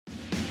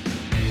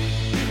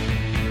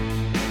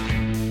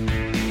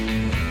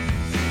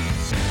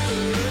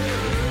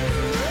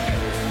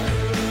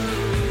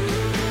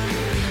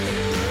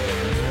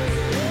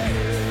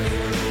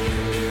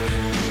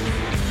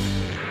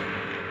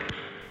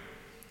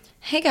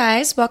Hey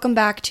guys, welcome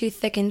back to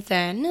Thick and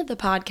Thin, the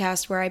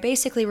podcast where I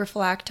basically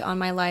reflect on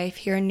my life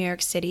here in New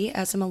York City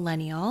as a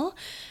millennial,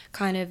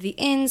 kind of the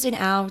ins and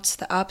outs,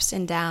 the ups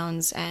and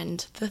downs,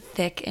 and the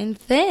thick and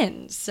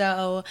thin.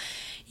 So,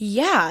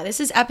 yeah, this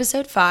is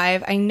episode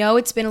 5. I know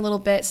it's been a little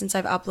bit since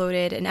I've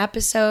uploaded an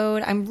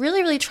episode. I'm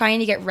really trying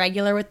to get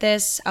regular with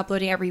this,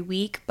 uploading every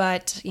week,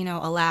 but,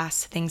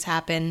 alas, things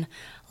happen.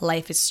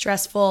 Life is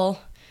stressful.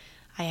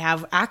 I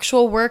have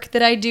actual work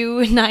that I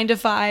do 9 to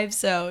 5,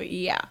 so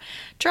yeah,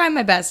 trying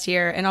my best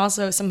here. And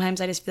also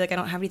sometimes I just feel like I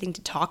don't have anything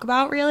to talk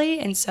about really,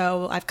 and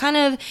so I've kind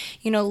of,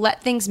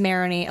 let things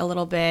marinate a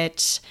little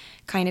bit,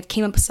 kind of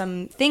came up with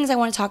some things I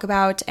want to talk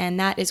about, and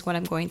that is what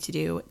I'm going to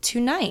do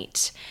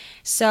tonight.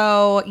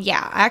 So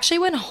yeah, I actually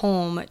went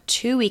home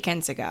 2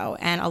 weekends ago,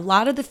 and a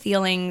lot of the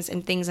feelings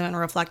and things I'm going to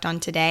reflect on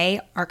today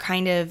are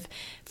kind of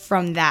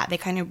from that. They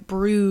kind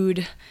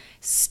of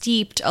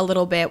steeped a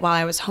little bit while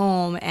I was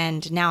home,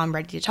 and now I'm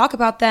ready to talk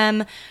about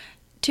them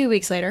 2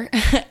 weeks later.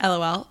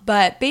 LOL.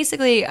 But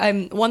basically,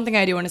 one thing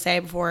I do want to say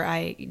before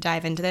I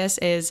dive into this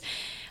is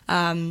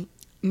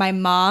my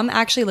mom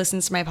actually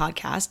listens to my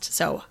podcast.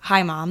 So,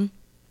 hi, Mom.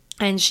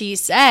 And she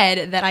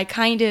said that I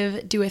kind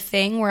of do a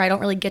thing where I don't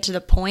really get to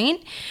the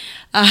point.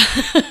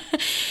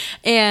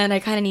 And I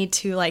kind of need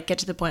to get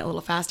to the point a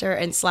little faster.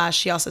 And /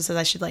 she also says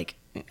I should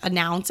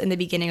announce in the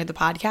beginning of the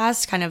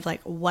podcast kind of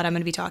what I'm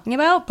going to be talking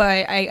about.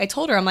 But I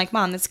told her, I'm like,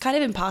 Mom, that's kind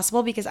of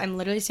impossible because I'm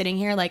literally sitting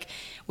here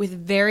with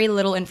very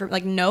little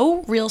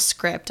no real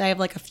script. I have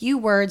a few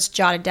words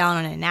jotted down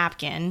on a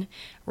napkin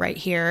right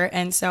here.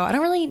 And so I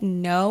don't really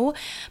know,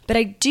 but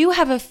I do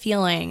have a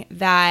feeling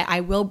that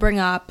I will bring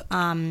up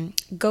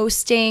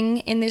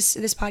ghosting in this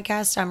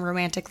podcast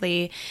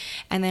romantically,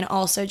 and then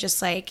also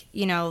just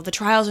the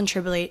trials and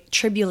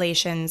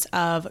tribulations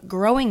of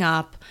growing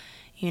up,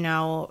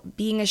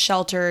 being a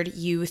sheltered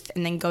youth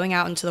and then going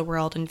out into the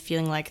world and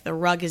feeling like the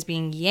rug is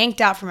being yanked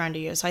out from under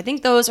you. So I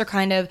think those are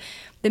kind of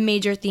the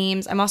major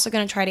themes. I'm also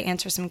going to try to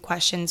answer some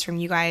questions from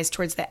you guys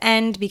towards the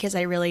end because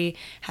I really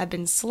have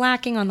been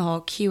slacking on the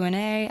whole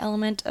Q&A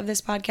element of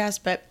this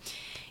podcast. But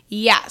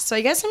yeah, so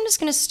I guess I'm just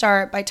going to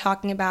start by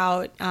talking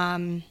about,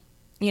 when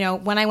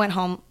I went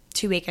home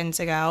 2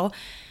 weekends ago,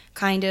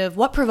 kind of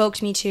what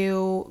provoked me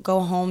to go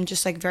home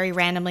just very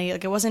randomly.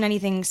 It wasn't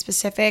anything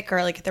specific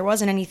or there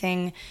wasn't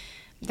anything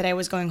that I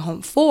was going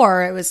home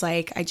for. It was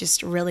I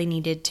just really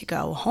needed to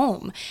go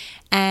home.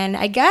 And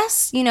I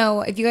guess,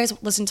 if you guys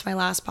listened to my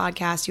last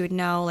podcast, you would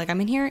know,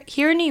 I'm in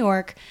here in New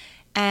York,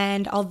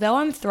 and although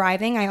I'm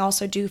thriving, I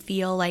also do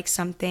feel like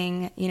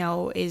something,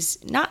 is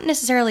not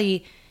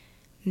necessarily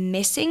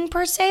missing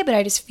per se, but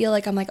I just feel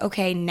I'm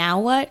okay, now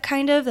what,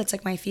 kind of? That's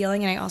my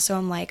feeling. And I also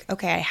am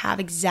okay, I have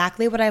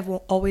exactly what I've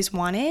always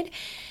wanted.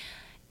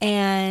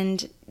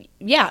 And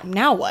yeah,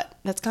 now what?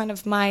 That's kind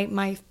of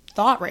my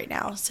thought right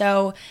now.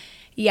 So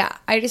yeah,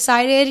 I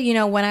decided,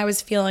 when I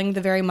was feeling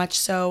the very much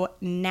so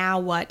now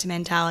what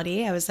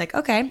mentality, I was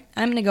okay,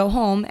 I'm going to go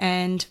home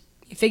and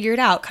figure it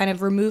out, kind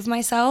of remove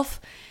myself,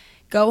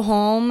 go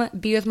home,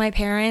 be with my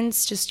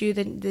parents, just do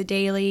the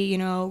daily,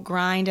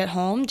 grind at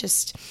home,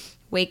 just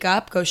wake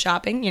up, go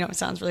shopping. It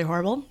sounds really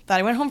horrible, but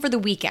I went home for the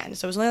weekend,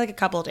 so it was only a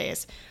couple of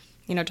days.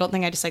 Don't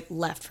think I just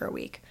left for a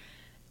week.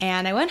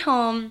 And I went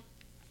home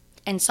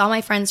and saw my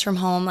friends from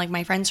home,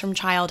 my friends from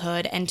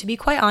childhood. And to be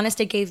quite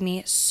honest, it gave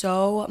me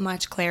so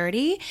much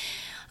clarity.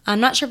 I'm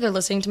not sure if they're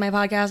listening to my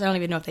podcast. I don't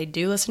even know if they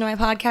do listen to my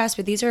podcast,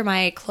 but these are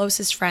my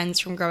closest friends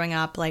from growing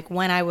up.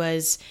 When I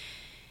was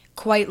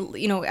I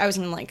was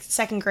in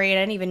second grade.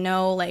 I didn't even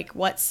know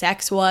what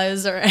sex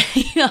was or,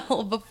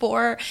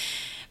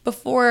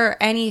 before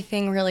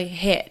anything really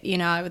hit,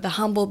 the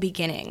humble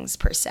beginnings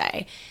per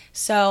se.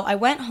 So I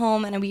went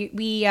home and we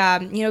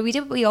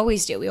did what we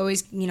always do. We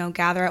always,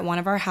 gather at one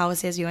of our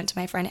houses. We went to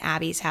my friend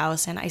Abby's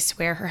house, and I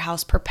swear her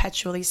house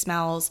perpetually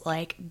smells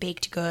like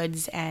baked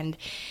goods. And,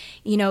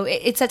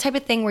 it's that type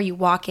of thing where you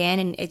walk in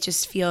and it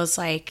just feels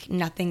like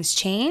nothing's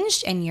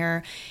changed, and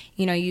you're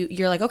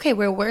okay,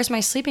 where's my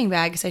sleeping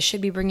bag? Because I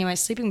should be bringing my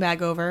sleeping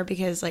bag over,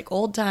 because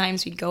old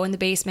times we'd go in the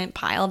basement,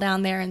 pile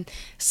down there in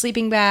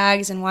sleeping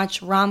bags and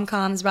watch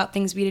rom-coms about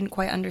things we didn't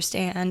quite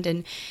understand.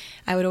 And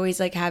I would always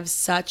have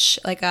such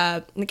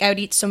I would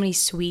eat so many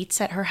sweets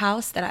at her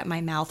house that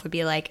my mouth would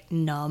be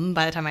numb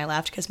by the time I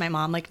left, because my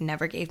mom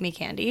never gave me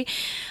candy.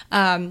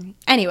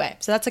 Anyway,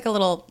 so that's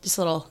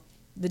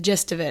the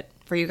gist of it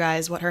for you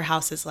guys, what her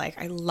house is like.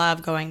 I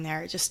love going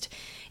there.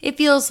 It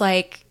feels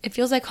like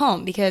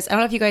home, because I don't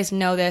know if you guys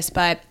know this,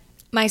 but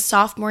my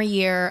sophomore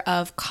year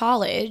of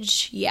college,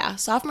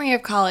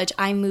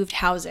 I moved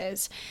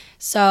houses.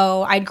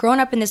 So I'd grown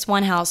up in this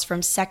one house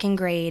from second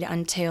grade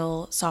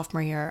until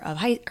sophomore year of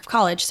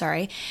college,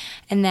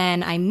 and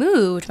then I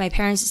moved. My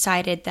parents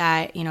decided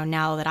that,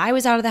 now that I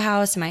was out of the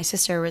house and my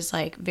sister was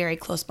very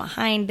close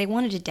behind, they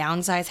wanted to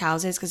downsize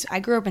houses, because I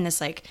grew up in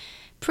this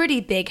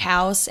pretty big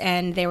house,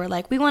 and they were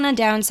we want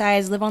to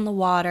downsize, live on the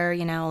water,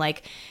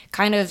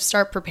 kind of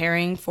start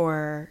preparing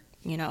for,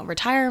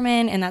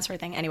 retirement and that sort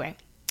of thing. Anyway,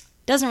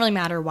 doesn't really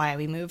matter why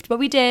we moved, but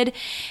we did.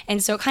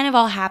 And so it kind of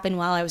all happened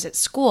while I was at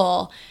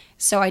school.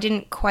 So I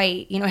didn't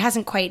quite, it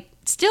hasn't quite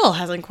still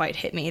hasn't quite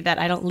hit me that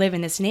I don't live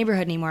in this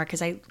neighborhood anymore,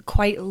 because I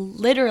quite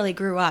literally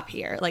grew up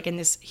here, like in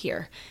this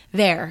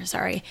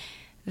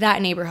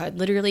that neighborhood.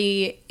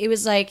 Literally, it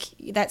was like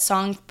that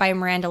song by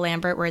Miranda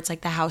Lambert where it's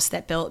like the house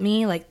that built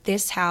me. Like,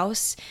 this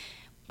house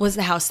was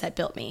the house that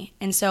built me.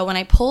 And so when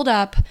I pulled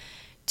up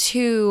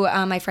to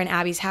my friend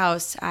Abby's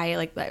house,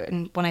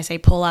 and when I say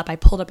pull up, I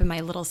pulled up in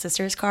my little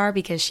sister's car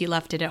because she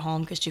left it at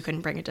home because she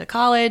couldn't bring it to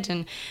college,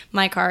 and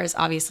my car is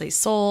obviously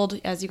sold,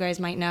 as you guys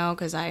might know,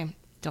 because I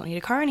don't need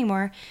a car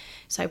anymore.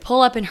 So I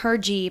pull up in her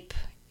Jeep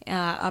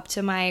up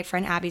to my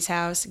friend Abby's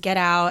house, get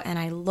out, and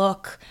I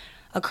look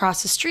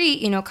across the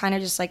street, kind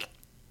of just like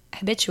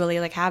habitually,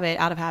 like out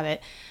of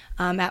habit,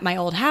 at my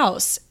old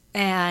house.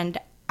 And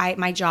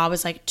my jaw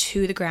was like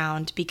to the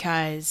ground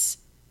because,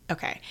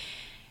 okay,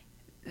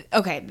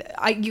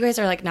 you guys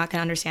are like not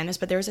gonna understand this,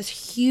 but there was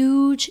this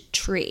huge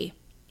tree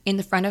in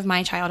the front of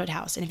my childhood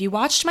house. And if you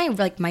watched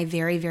my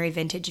very, very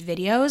vintage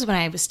videos when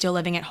I was still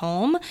living at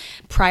home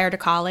prior to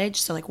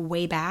college, so like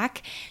way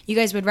back, you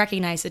guys would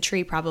recognize the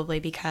tree probably,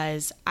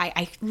 because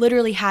I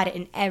literally had it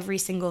in every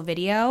single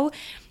video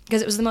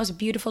because it was the most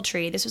beautiful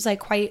tree. This was like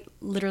quite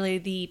literally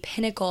the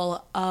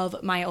pinnacle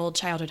of my old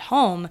childhood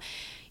home.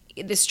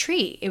 This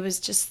tree, it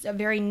was just a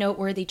very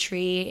noteworthy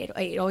tree.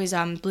 It always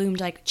bloomed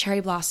like cherry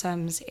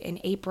blossoms in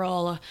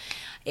April.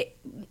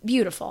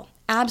 Beautiful,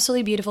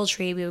 absolutely beautiful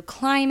tree. We would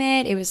climb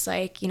it. It was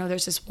like,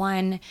 there's this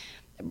one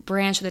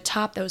branch at the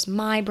top that was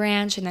my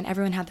branch, and then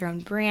everyone had their own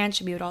branch,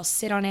 and we would all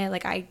sit on it.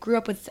 Like, I grew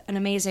up with an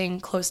amazing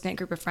close-knit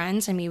group of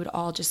friends, and we would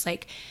all just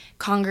like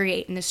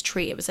congregate in this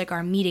tree. It was like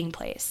our meeting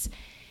place.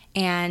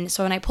 And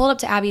so when I pulled up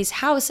to Abby's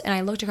house and I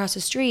looked across the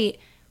street,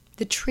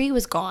 the tree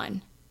was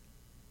gone.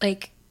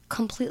 Like,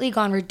 completely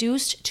gone,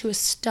 reduced to a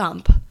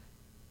stump,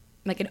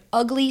 like an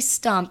ugly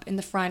stump in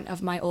the front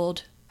of my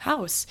old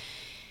house.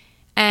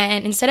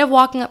 And instead of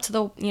walking up to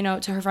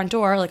to her front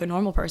door like a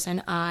normal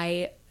person,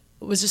 I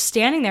was just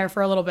standing there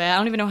for a little bit. I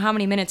don't even know how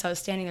many minutes I was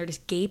standing there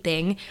just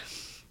gaping.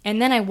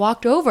 And then I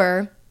walked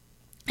over,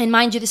 and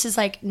mind you, this is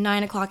like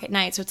 9 o'clock at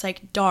night, so it's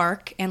like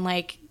dark, and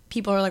like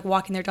people are like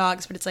walking their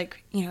dogs, but it's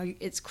like,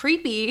 it's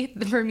creepy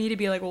for me to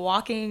be like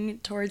walking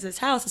towards this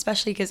house,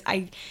 especially because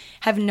I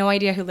have no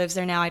idea who lives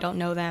there now. I don't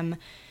know them,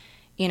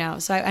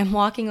 so I'm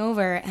walking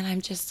over and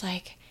I'm just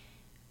like,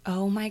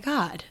 oh my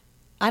God.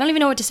 I don't even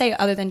know what to say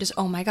other than just,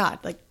 oh my God.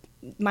 Like,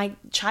 my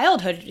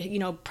childhood,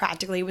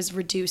 practically was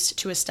reduced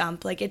to a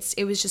stump. Like,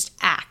 it was just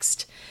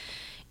axed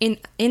in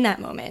that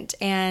moment.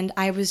 And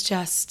I was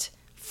just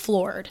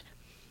floored.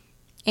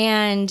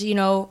 And,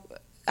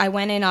 I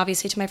went in,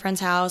 obviously, to my friend's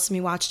house, and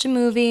we watched a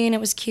movie, and it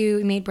was cute.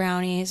 We made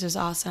brownies. It was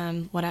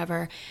awesome,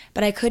 whatever.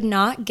 But I could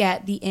not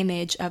get the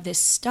image of this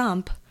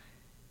stump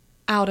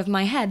out of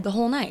my head the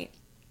whole night.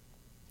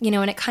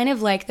 And it kind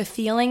of like the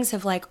feelings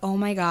of like, oh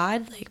my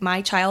God, like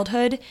my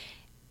childhood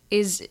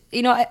is,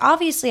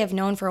 obviously I've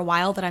known for a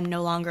while that I'm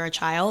no longer a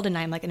child, and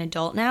I'm like an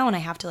adult now, and I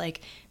have to like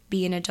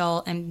be an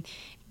adult and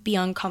be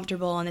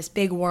uncomfortable in this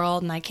big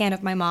world, and I can't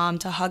have my mom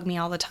to hug me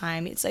all the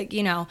time. It's like,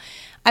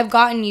 I've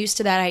gotten used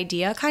to that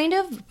idea kind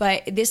of,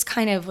 but this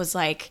kind of was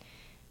like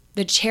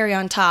the cherry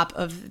on top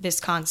of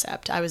this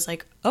concept. I was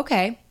like,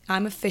 okay,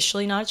 I'm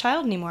officially not a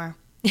child anymore.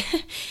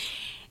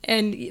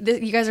 And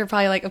you guys are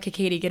probably like, okay,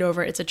 Katie, get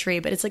over it. It's a tree.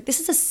 But it's like, this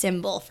is a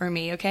symbol for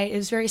me, okay? It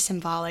was very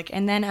symbolic.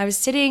 And then I was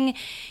sitting,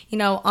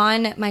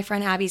 on my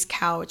friend Abby's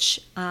couch,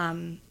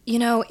 in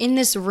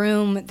this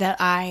room that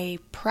I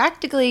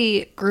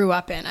practically grew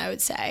up in, I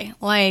would say.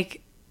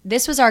 Like,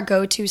 this was our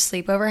go-to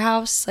sleepover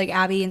house, like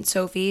Abby and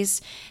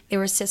Sophie's. They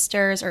were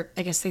sisters, or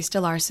I guess they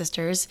still are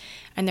sisters,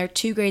 and they're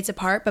 2 grades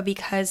apart. But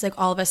because like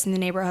all of us in the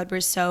neighborhood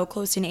were so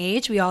close in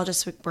age, we all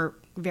just were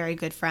very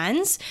good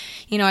friends.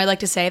 I like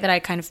to say that I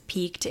kind of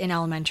peaked in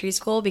elementary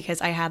school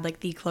because I had like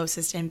the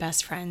closest and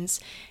best friends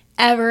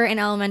ever in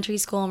elementary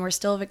school, and we're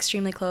still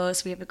extremely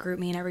close. We have a group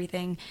me and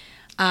everything.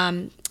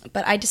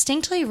 But I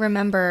distinctly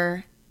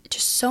remember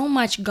just so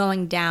much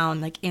going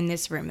down like in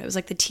this room. It was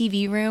like the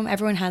TV room.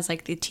 Everyone has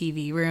like the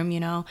TV room,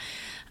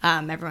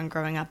 everyone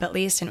growing up at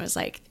least. And it was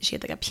like, she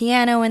had like a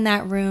piano in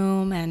that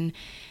room. And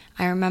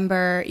I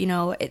remember,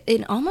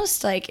 it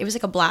almost like, it was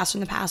like a blast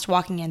from the past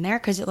walking in there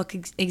because it looked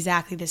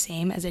exactly the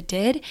same as it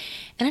did.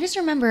 And I just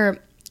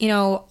remember,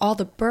 all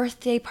the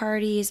birthday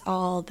parties,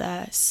 all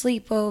the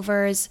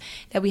sleepovers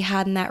that we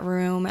had in that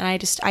room. And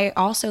I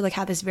also like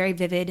had this very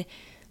vivid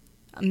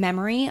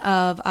memory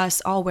of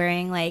us all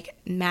wearing like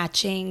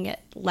matching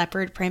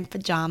leopard print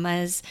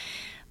pajamas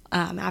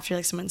after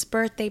like someone's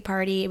birthday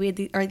party. We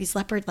had these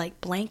leopard like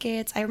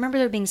blankets. I remember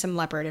there being some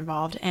leopard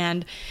involved,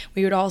 and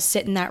we would all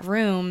sit in that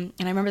room.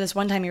 And I remember this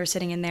one time we were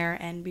sitting in there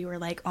and we were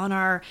like on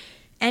our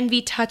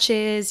Envy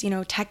touches,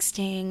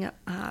 texting.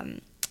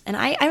 And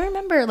I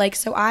remember like,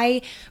 so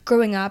I,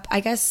 growing up, I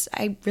guess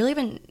I really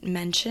haven't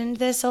mentioned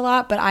this a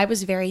lot, but I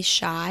was very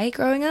shy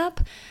growing up.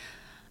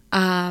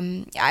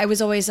 I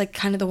was always like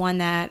kind of the one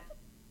that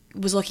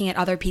was looking at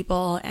other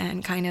people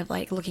and kind of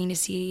like looking to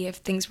see if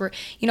things were,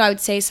 I would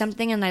say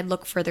something and I'd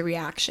look for the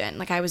reaction.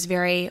 Like I was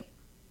very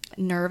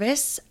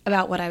nervous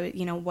about what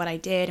I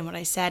did and what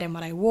I said and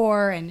what I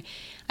wore. And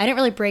I didn't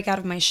really break out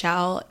of my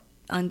shell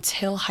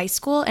until high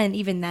school. And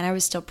even then I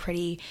was still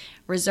pretty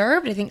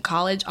reserved. I think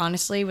college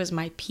honestly was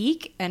my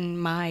peak,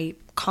 and my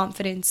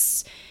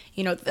confidence,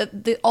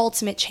 the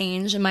ultimate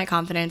change in my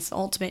confidence, the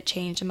ultimate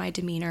change in my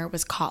demeanor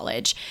was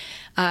college.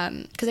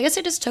 Because I guess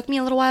it just took me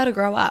a little while to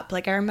grow up.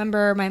 Like I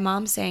remember my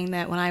mom saying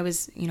that when I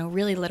was,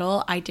 really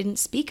little, I didn't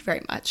speak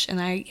very much,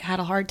 and I had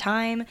a hard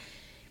time,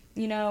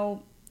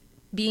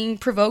 being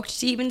provoked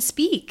to even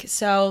speak.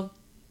 So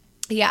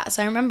yeah,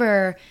 so I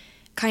remember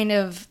kind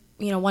of,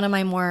 one of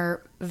my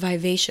more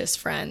vivacious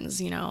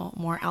friends,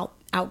 more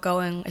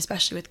outgoing,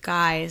 especially with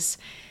guys,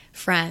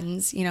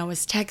 friends,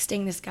 was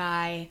texting this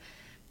guy.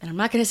 And I'm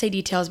not going to say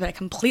details, but I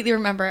completely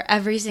remember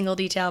every single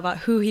detail about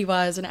who he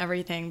was and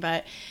everything.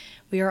 But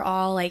we were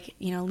all like,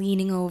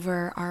 leaning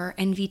over our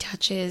Envy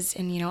Touches.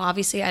 And,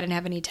 obviously I didn't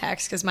have any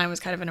text because mine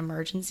was kind of an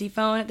emergency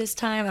phone at this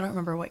time. I don't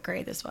remember what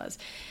grade this was.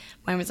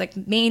 Mine was like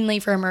mainly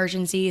for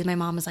emergencies. My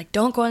mom was like,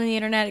 don't go on the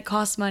internet. It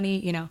costs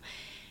money,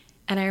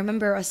 And I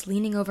remember us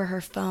leaning over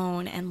her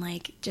phone and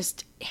like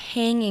just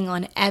hanging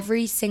on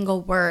every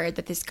single word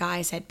that this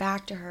guy said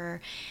back to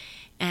her.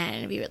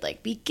 And we would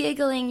like be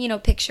giggling,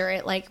 picture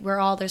it like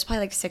there's probably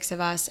like 6 of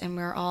us, and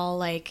we're all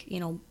like,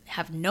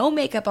 have no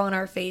makeup on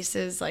our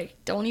faces, like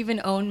don't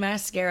even own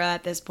mascara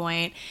at this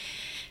point.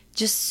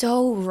 Just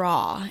so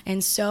raw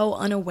and so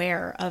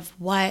unaware of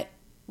what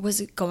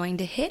was going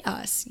to hit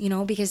us,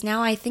 because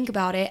now I think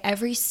about it,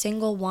 every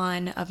single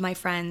one of my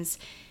friends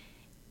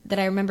that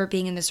I remember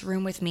being in this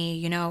room with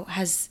me,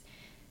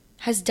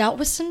 has dealt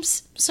with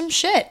some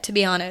shit, to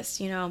be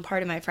honest,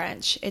 pardon my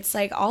French. It's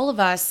like all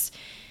of us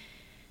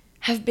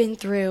have been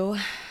through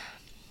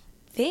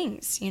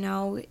things,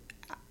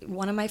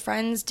 One of my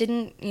friends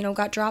didn't,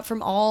 got dropped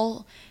from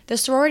all the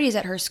sororities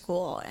at her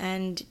school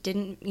and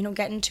didn't,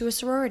 get into a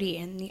sorority.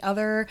 And the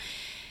other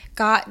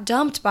got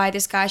dumped by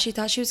this guy she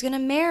thought she was going to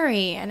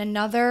marry. And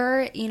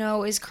another,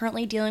 is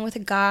currently dealing with a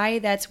guy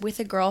that's with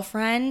a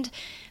girlfriend,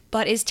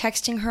 but is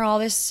texting her all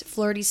this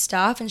flirty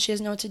stuff and she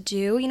doesn't know what to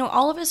do.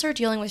 All of us are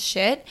dealing with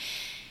shit.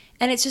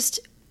 And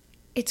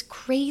it's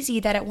crazy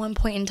that at one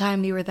point in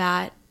time we were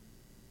that,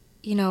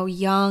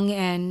 young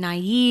and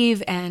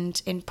naive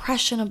and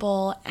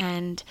impressionable.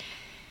 And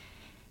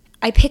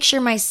I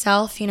picture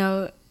myself,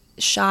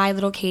 shy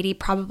little Katie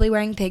probably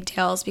wearing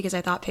pigtails, because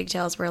I thought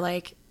pigtails were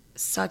like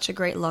such a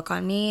great look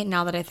on me.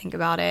 Now that I think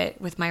about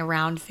it, with my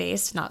round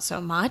face, not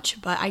so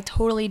much, but I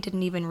totally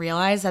didn't even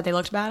realize that they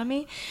looked bad on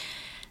me.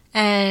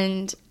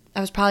 And I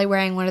was probably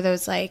wearing one of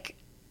those like,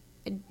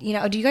 do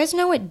you guys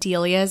know what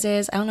Delia's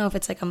is? I don't know if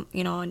it's like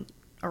an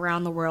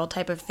around the world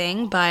type of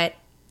thing, but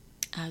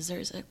as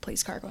there's a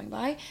police car going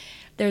by,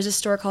 there's a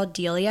store called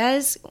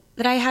Delia's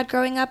that I had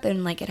growing up,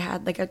 and like it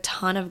had like a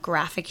ton of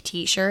graphic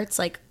t-shirts,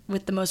 like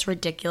with the most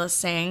ridiculous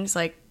sayings,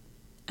 like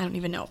I don't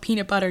even know,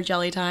 peanut butter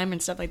jelly time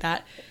and stuff like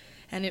that.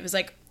 And it was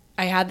like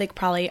I had like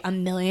probably a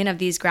million of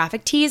these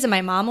graphic tees, and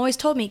my mom always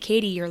told me,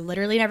 Katie, you're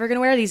literally never gonna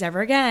wear these ever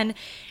again.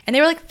 And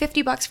they were like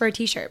 $50 for a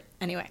t-shirt.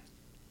 Anyway,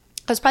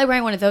 I was probably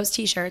wearing one of those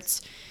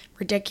t-shirts,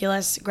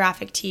 ridiculous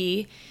graphic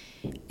tee.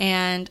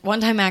 And one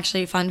time,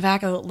 actually, fun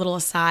fact, a little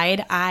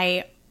aside,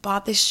 I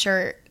bought this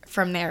shirt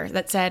from there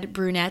that said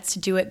brunettes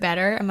do it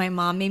better, and my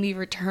mom made me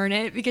return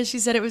it because she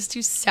said it was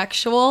too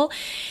sexual.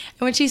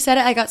 And when she said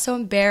it, I got so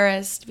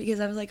embarrassed because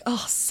I was like,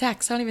 oh,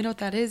 sex, I don't even know what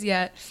that is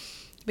yet.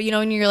 But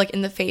when you're like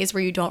in the phase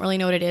where you don't really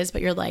know what it is,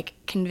 but you're like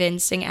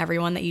convincing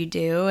everyone that you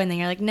do, and then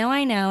you're like, no,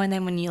 I know. And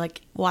then when you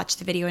like watch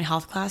the video in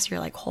health class,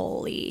 you're like,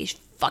 holy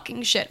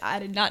fucking shit, I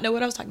did not know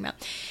what I was talking about.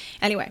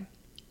 Anyway,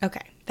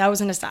 okay, that was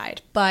an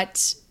aside.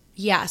 But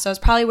yeah, so I was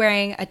probably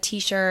wearing a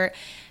t-shirt,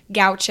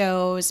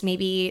 gauchos,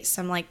 maybe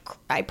some like,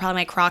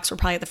 my Crocs were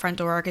probably at the front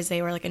door because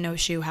they were like a no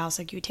shoe house.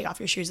 Like you would take off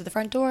your shoes at the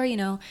front door,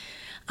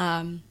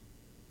 And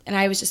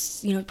I was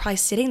just, probably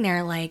sitting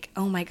there like,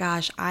 oh my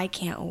gosh, I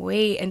can't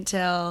wait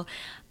until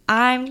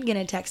I'm going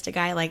to text a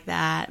guy like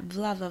that,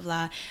 blah, blah,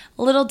 blah.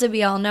 Little did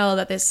we all know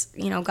that this,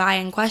 guy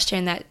in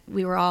question that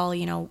we were all,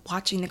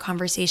 watching the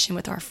conversation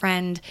with our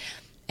friend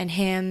and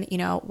him,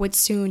 would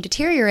soon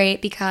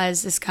deteriorate,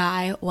 because this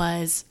guy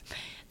was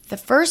the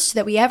first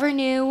that we ever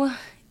knew,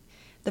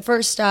 the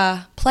first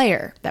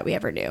player that we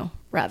ever knew,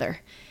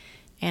 rather.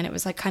 And it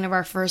was like kind of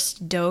our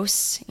first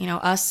dose,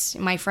 us,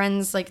 my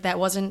friends, like that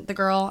wasn't the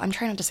girl. I'm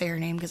trying not to say her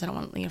name because I don't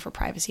want, for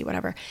privacy,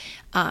 whatever.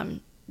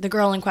 The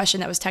girl in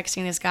question that was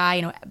texting this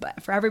guy,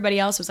 but for everybody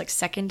else it was like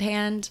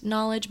secondhand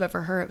knowledge, but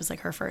for her it was like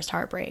her first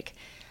heartbreak.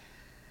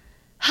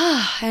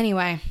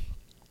 Anyway,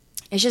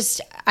 it's just,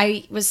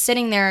 I was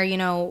sitting there,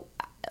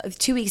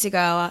 2 weeks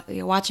ago,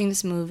 watching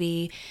this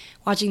movie,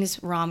 watching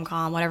this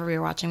rom-com, whatever we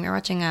were watching. We were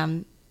watching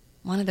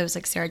one of those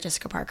like Sarah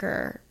Jessica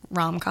Parker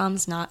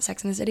rom-coms, not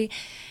Sex and the City,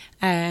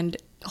 and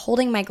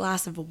holding my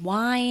glass of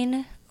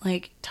wine,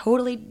 like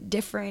totally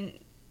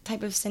different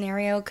type of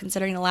scenario,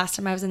 considering the last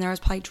time I was in there I was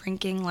probably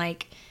drinking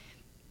like,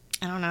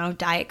 I don't know,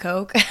 Diet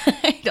Coke.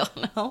 I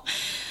don't know.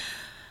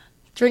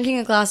 Drinking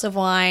a glass of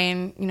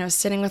wine,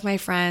 sitting with my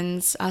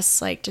friends,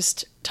 us like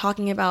just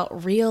talking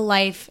about real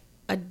life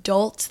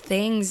adult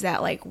things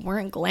that like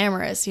weren't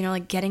glamorous, you know,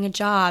 like getting a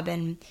job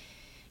and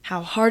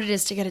how hard it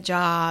is to get a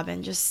job. And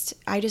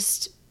I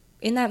just,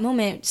 in that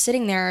moment,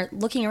 sitting there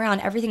looking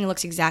around, everything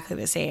looks exactly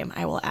the same,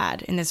 I will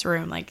add, in this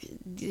room. Like,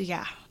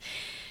 yeah.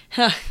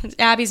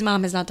 Abby's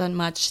mom has not done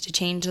much to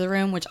change the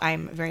room, which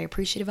I'm very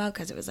appreciative of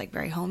because it was like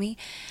very homey.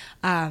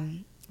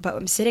 But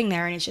I'm sitting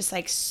there and it's just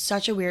like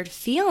such a weird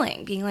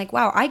feeling, being like,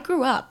 wow, I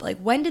grew up. Like,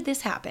 when did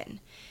this happen?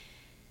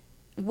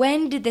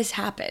 When did this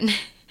happen?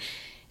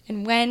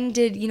 And when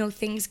did, you know,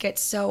 things get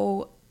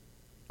so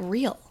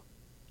real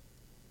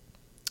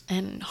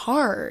and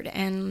hard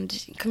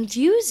and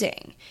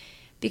confusing?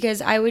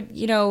 Because I would,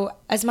 you know,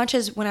 as much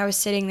as when I was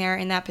sitting there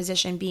in that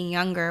position, being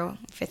younger,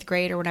 5th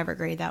grade or whatever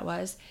grade that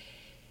was,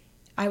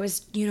 I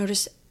was, you know,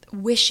 just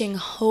wishing,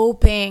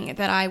 hoping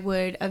that I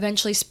would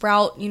eventually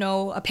sprout, you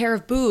know, a pair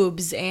of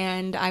boobs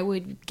and I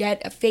would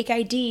get a fake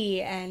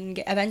ID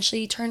and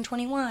eventually turn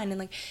 21 and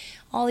like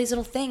all these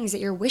little things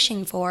that you're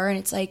wishing for. And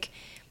it's like,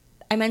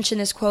 I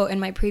mentioned this quote in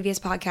my previous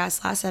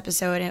podcast last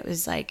episode, and it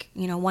was like,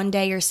 you know, one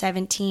day you're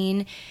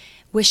 17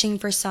 wishing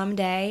for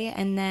someday,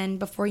 and then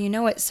before you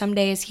know it,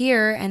 someday is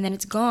here, and then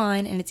it's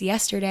gone, and it's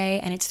yesterday,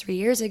 and it's 3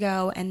 years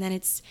ago, and then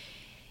it's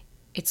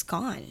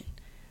gone.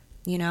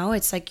 You know,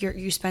 it's like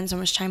you spend so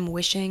much time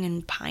wishing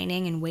and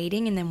pining and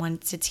waiting, and then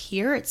once it's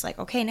here, it's like,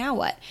 okay, now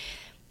what?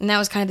 And that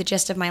was kind of the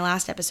gist of my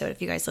last episode,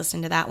 if you guys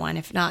listened to that one.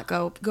 If not,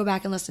 go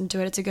back and listen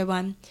to it. It's a good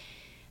one.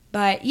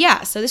 But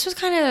yeah, so this was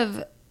kind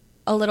of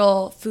a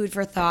little food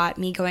for thought,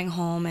 me going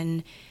home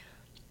and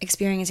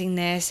experiencing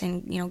this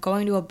and, you know,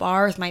 going to a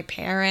bar with my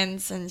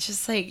parents. And it's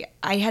just like,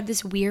 I had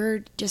this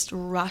weird just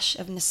rush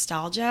of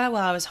nostalgia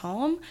while I was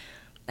home.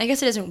 I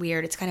guess it isn't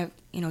weird. It's kind of,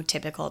 you know,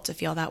 typical to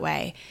feel that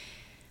way.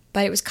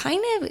 But it was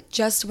kind of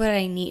just what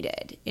I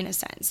needed in a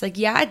sense. Like,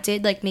 yeah, it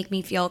did like make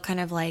me feel kind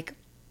of like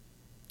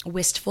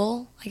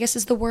wistful, I guess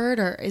is the word,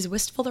 or is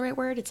wistful the right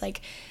word? It's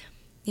like,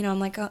 you know, I'm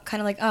like,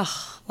 kind of like,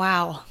 oh,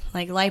 wow,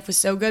 like life was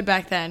so good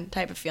back then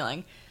type of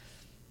feeling.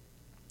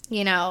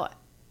 You know,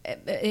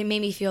 it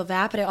made me feel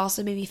that, but it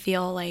also made me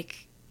feel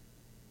like,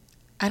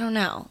 I don't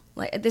know,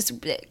 like this,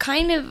 it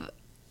kind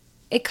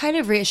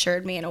of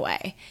reassured me in a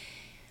way.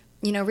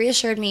 You know,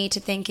 reassured me to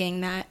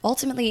thinking that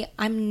ultimately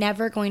I'm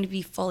never going to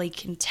be fully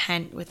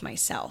content with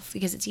myself,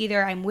 because it's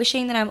either I'm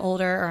wishing that I'm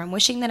older or I'm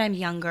wishing that I'm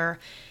younger,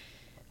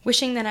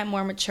 wishing that I'm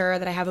more mature,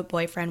 that I have a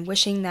boyfriend,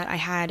 wishing that I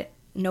had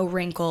no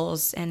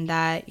wrinkles and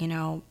that, you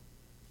know,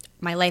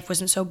 my life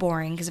wasn't so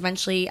boring, because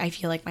eventually I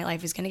feel like my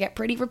life is going to get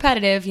pretty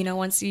repetitive, you know,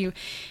 once you,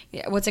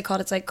 what's it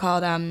called? It's like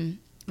called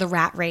the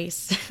rat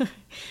race,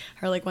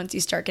 or like once you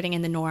start getting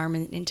in the norm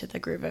and into the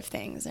groove of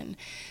things. And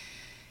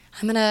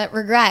I'm going to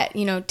regret,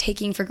 you know,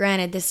 taking for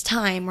granted this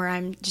time where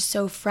I'm just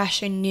so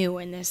fresh and new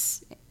in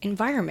this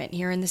environment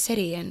here in the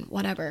city and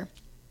whatever.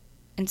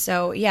 And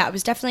so, yeah, it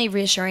was definitely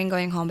reassuring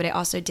going home, but it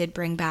also did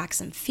bring back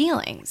some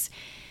feelings.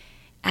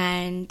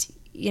 And,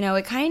 you know,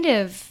 it kind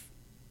of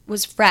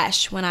was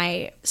fresh when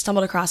I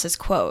stumbled across this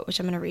quote, which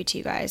I'm going to read to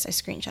you guys. I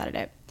screenshotted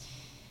it.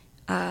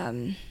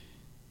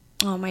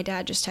 Oh, my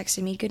dad just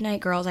texted me, "Good night,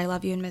 girls. I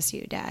love you and miss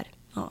you, Dad."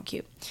 Oh,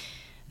 cute.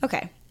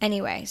 Okay.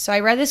 Anyway, so I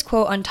read this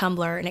quote on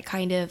Tumblr, and it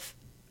kind of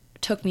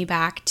took me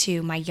back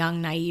to my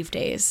young, naive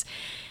days.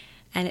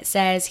 And it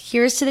says,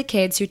 "Here's to the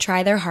kids who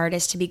try their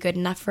hardest to be good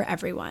enough for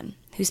everyone,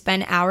 who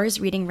spend hours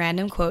reading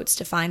random quotes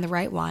to find the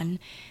right one,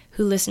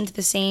 who listen to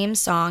the same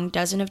song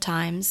dozens of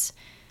times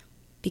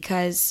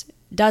because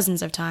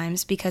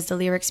the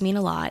lyrics mean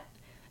a lot,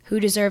 who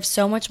deserve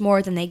so much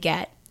more than they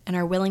get and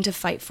are willing to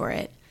fight for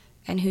it,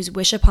 and whose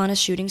wish upon a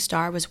shooting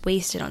star was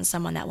wasted on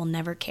someone that will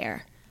never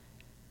care."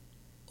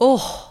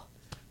 Oh,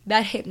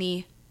 that hit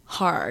me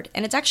hard.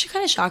 And it's actually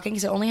kind of shocking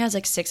because it only has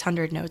like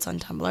 600 notes on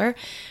Tumblr,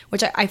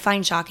 which I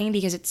find shocking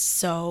because it's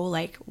so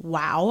like,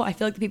 wow. I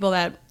feel like the people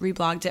that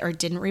reblogged it or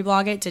didn't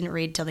reblog it didn't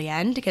read till the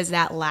end, because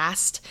that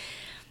last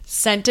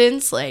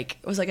sentence like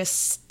was like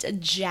a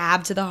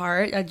jab to the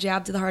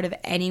heart of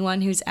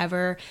anyone who's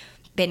ever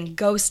been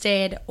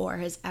ghosted or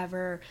has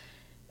ever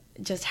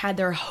just had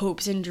their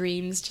hopes and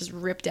dreams just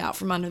ripped out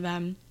from under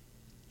them.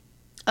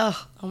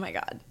 Oh my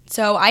God.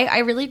 So I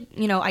really,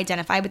 you know,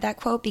 identify with that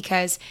quote,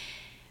 because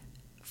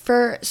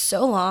for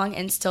so long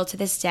and still to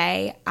this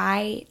day,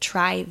 I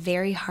try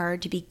very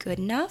hard to be good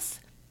enough,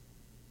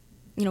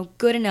 you know,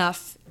 good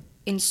enough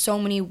in so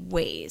many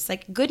ways.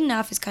 Like, good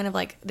enough is kind of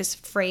like this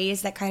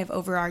phrase that kind of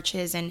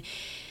overarches and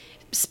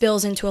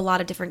spills into a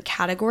lot of different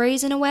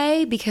categories in a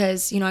way,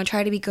 because, you know, I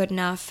try to be good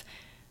enough,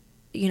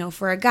 you know,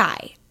 for a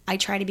guy. I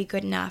try to be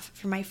good enough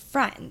for my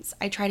friends.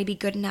 I try to be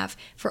good enough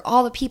for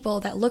all the people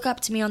that look up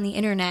to me on the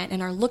internet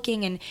and are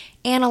looking and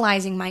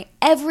analyzing my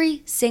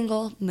every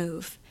single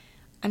move.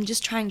 I'm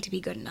just trying to be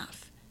good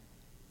enough.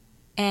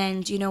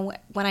 And, you know,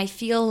 when I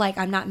feel like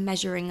I'm not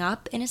measuring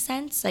up in a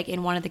sense, like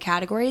in one of the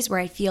categories where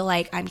I feel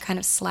like I'm kind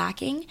of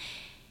slacking,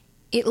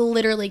 it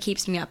literally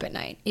keeps me up at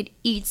night. It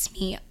eats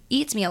me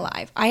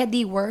alive. I had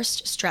the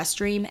worst stress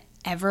dream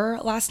ever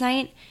last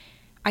night.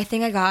 I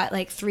think I got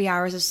like 3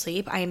 hours of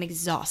sleep. I am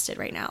exhausted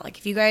right now. Like,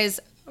 if you guys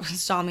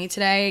saw me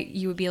today,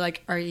 you would be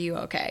like, "Are you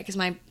okay?" Because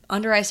my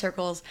under eye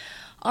circles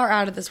are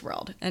out of this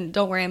world. And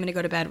don't worry, I'm going to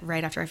go to bed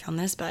right after I film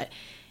this. But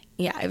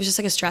yeah, it was just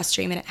like a stress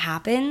dream and it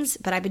happens.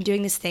 But I've been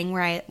doing this thing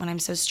where when I'm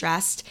so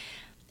stressed,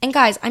 and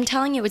guys, I'm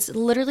telling you, it's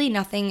literally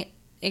nothing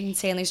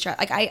insanely stressed.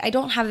 Like I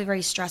don't have a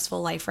very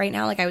stressful life right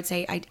now. Like I would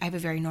say I have a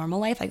very normal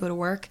life. I go to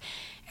work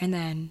and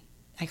then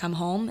I come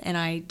home and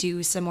I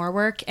do some more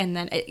work and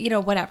then,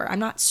 whatever. I'm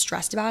not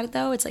stressed about it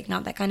though. It's like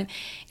not that kind of,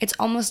 it's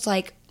almost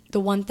like the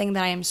one thing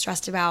that I am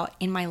stressed about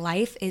in my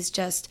life is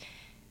just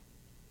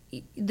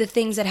the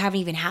things that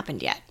haven't even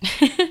happened yet.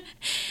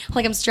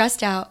 Like I'm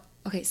stressed out.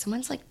 Okay,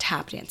 someone's like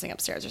tap dancing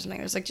upstairs or something.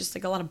 There's like just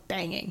like a lot of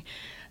banging.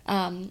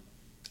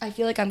 I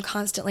feel like I'm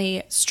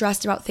constantly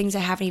stressed about things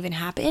that haven't even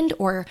happened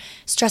or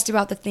stressed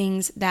about the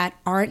things that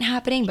aren't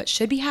happening but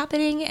should be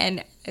happening.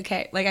 And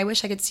okay, like I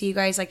wish I could see you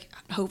guys like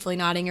hopefully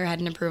nodding your head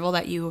in approval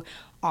that you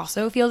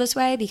also feel this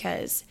way,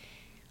 because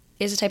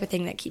it's the type of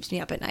thing that keeps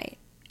me up at night.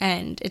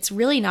 And it's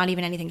really not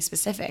even anything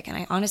specific. And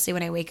I honestly,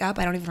 when I wake up,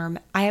 I don't even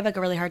I have like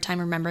a really hard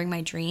time remembering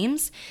my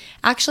dreams,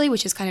 actually,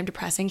 which is kind of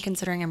depressing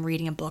considering I'm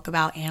reading a book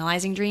about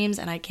analyzing dreams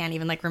and I can't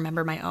even like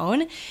remember my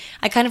own.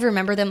 I kind of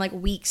remember them like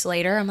weeks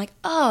later. I'm like,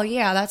 oh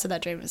yeah, that's what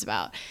that dream was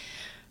about.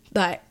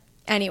 But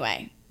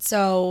anyway,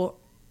 so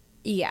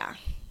yeah.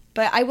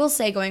 But I will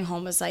say going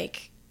home was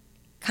like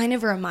kind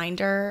of a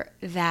reminder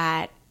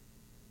that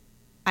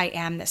I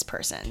am this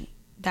person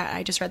that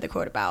I just read the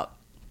quote about.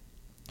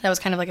 That was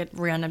kind of like a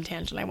random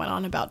tangent I went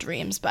on about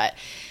dreams, but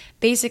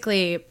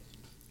basically,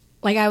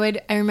 like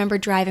I remember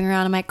driving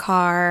around in my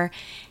car,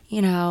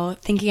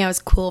 thinking I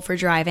was cool for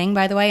driving,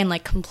 by the way, and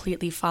like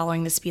completely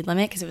following the speed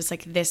limit because it was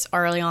like this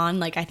early on.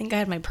 Like I think I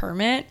had my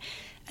permit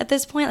at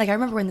this point. Like I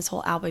remember when this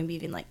whole album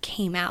even like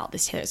came out,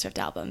 this Taylor Swift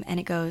album,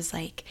 and it goes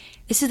like,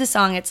 this is the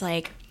song. It's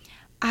like,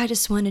 I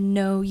just want to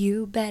know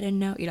you better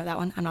know. You know that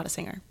one? I'm not a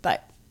singer,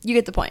 but you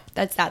get the point.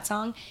 That's that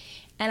song.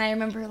 And I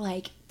remember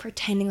like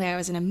pretending that I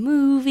was in a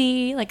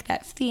movie, like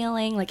that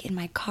feeling, like in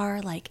my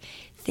car, like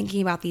thinking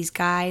about these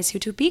guys who,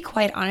 to be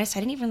quite honest,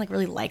 I didn't even like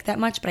really like that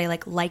much, but I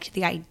like liked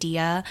the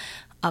idea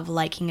of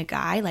liking a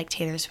guy like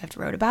Taylor Swift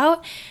wrote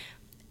about.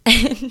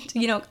 And,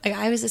 like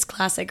I was this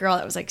classic girl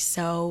that was like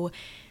so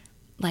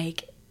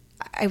like,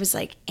 I was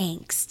like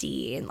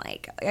angsty and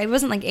like, I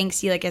wasn't like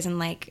angsty like as in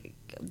like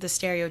the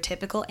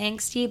stereotypical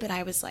angsty, but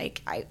I was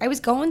like, I was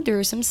going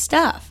through some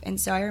stuff. And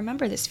so I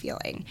remember this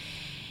feeling.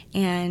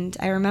 And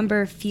I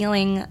remember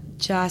feeling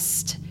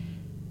just,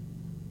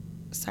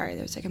 sorry,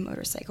 there was like a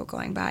motorcycle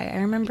going by. I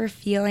remember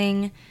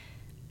feeling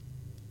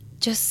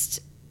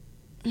just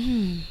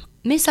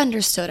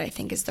misunderstood, I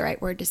think is the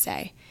right word to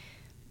say,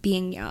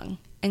 being young.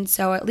 And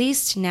so at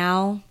least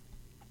now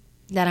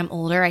that I'm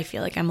older, I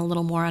feel like I'm a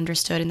little more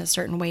understood in the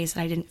certain ways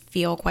that I didn't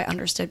feel quite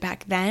understood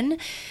back then.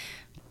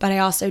 But I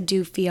also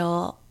do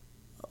feel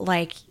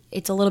like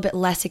it's a little bit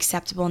less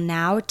acceptable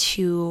now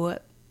to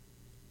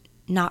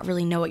not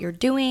really know what you're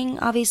doing,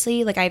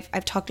 obviously. Like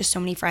I've talked to so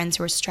many friends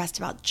who are stressed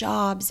about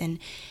jobs and,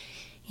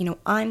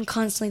 I'm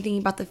constantly thinking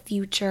about the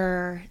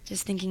future,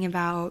 just thinking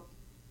about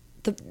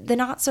the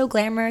not so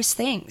glamorous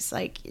things,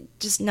 like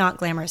just not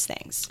glamorous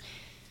things.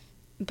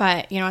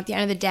 But, at the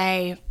end of the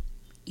day,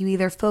 you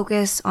either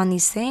focus on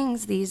these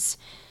things, these,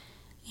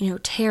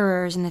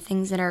 terrors and the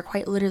things that are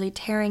quite literally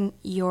tearing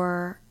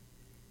your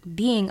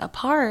being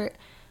apart,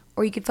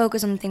 or you could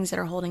focus on the things that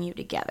are holding you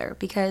together.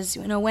 Because,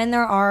 when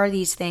there are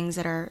these things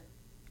that are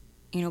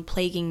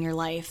plaguing your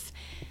life.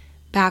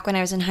 Back when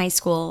I was in high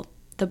school,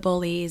 the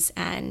bullies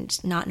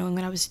and not knowing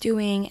what I was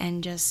doing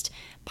and just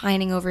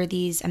pining over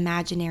these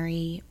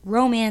imaginary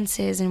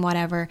romances and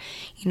whatever,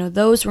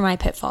 those were my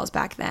pitfalls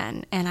back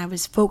then. And I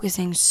was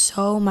focusing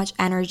so much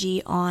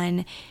energy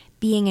on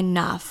being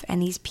enough and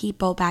these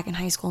people back in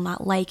high school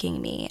not liking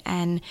me.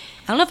 And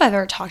I don't know if I've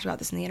ever talked about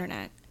this on the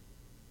internet.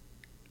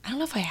 I don't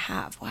know if I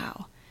have.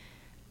 Wow.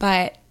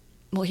 But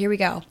well, here we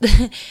go.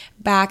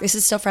 This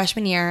is still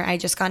freshman year. I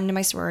just got into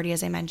my sorority,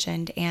 as I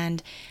mentioned,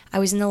 and I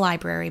was in the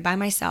library by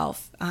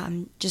myself,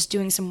 just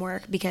doing some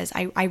work because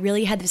I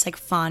really had this like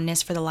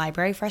fondness for the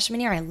library freshman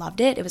year. I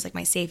loved it. It was like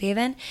my safe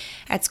haven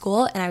at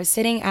school, and I was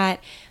sitting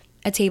at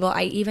a table.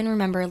 I even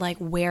remember like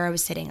where I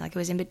was sitting. Like it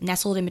was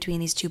nestled in between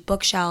these two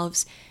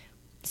bookshelves,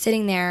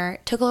 sitting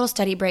there, took a little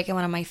study break and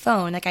went on my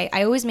phone. Like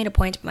I always made a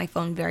point to put my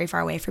phone very far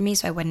away from me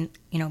so I wouldn't,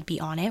 be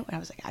on it when I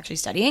was like actually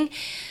studying.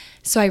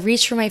 So I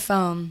reached for my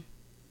phone.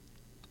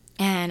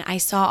 And I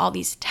saw all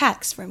these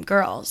texts from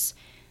girls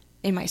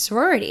in my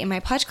sorority, in my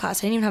pledge class.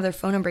 I didn't even have their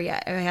phone number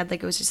yet.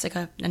 It was just like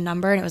a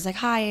number, and it was like,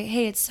 hi,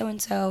 hey, it's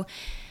so-and-so.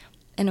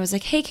 And it was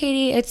like, hey,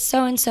 Katie, it's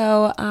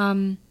so-and-so.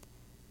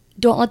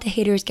 Don't let the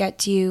haters get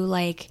to you.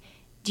 Like,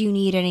 do you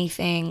need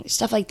anything?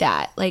 Stuff like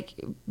that. Like,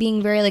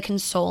 being very, like,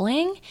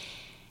 consoling.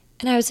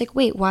 And I was like,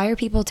 wait, why are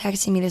people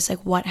texting me this?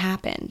 Like, what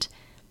happened?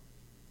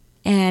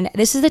 And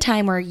this is the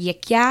time where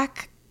Yik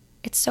Yak,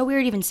 it's so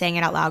weird even saying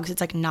it out loud because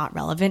it's like not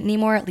relevant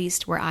anymore, at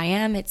least where I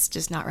am. It's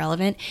just not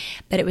relevant.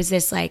 But it was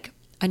this like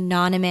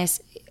anonymous,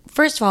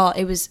 first of all,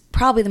 it was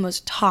probably the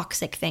most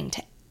toxic thing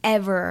to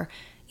ever,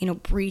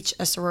 breach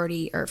a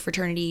sorority or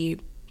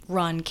fraternity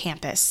run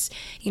campus.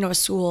 A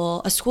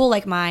school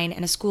like mine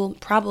and a school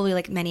probably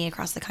like many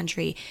across the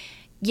country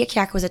Yik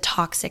Yak was a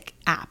toxic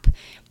app.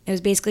 It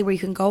was basically where you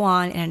can go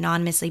on and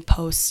anonymously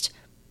post,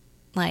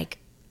 like,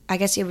 I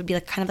guess it would be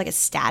like kind of like a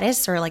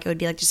status, or like it would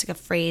be like just like a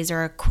phrase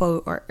or a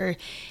quote or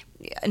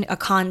a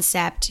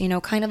concept, you know,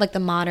 kind of like the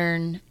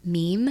modern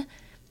meme,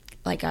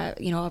 like a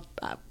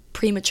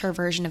premature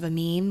version of a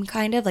meme,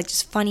 kind of like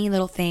just funny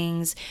little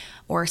things.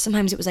 Or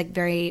sometimes it was like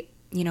very,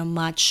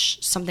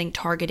 much something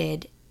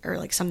targeted, or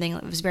like something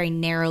that was very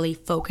narrowly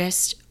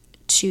focused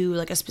to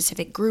like a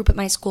specific group at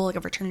my school, like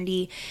a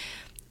fraternity,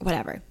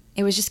 whatever.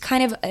 It was just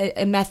kind of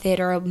a method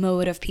or a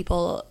mode of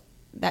people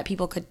that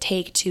people could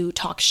take to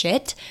talk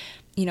shit,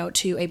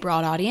 to a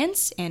broad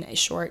audience in a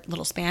short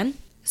little span.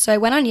 So I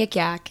went on Yik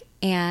Yak,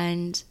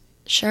 and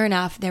sure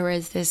enough, there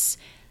was this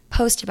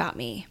post about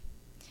me.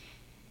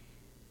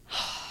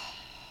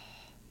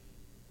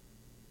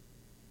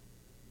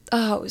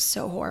 Oh, it was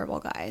so horrible,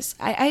 guys.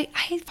 I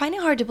find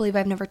it hard to believe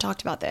I've never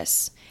talked about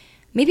this.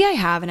 Maybe I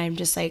have, and I'm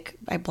just like,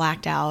 I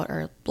blacked out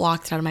or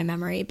blocked it out of my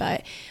memory,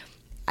 but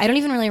I don't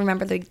even really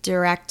remember the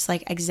direct,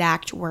 like,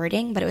 exact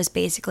wording, but it was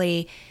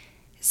basically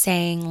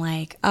saying,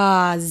 like,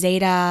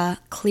 Zeta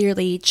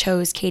clearly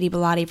chose Katie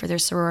Bellotti for their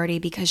sorority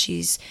because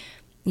she's,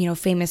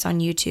 famous on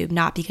YouTube,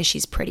 not because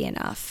she's pretty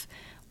enough.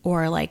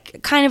 Or,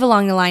 like, kind of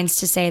along the lines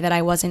to say that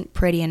I wasn't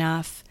pretty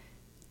enough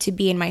to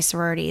be in my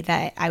sorority,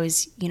 that I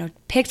was,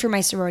 picked for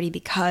my sorority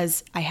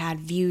because I had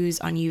views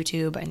on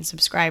YouTube and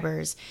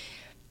subscribers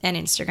and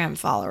Instagram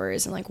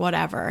followers and like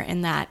whatever,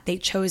 and that they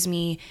chose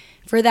me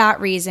for that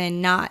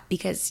reason, not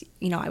because,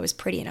 I was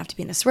pretty enough to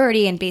be in the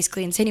sorority, and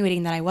basically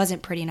insinuating that I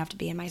wasn't pretty enough to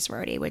be in my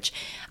sorority, which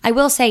I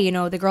will say,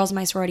 the girls in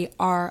my sorority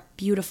are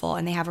beautiful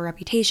and they have a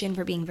reputation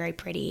for being very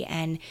pretty.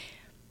 And,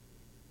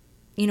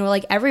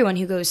 like everyone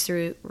who goes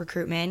through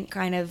recruitment,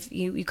 kind of,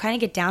 you kind of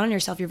get down on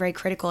yourself. You're very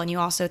critical, and you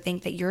also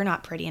think that you're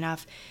not pretty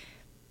enough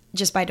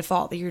just by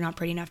default, that you're not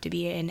pretty enough to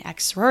be in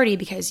X sorority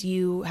because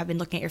you have been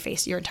looking at your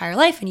face your entire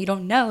life and you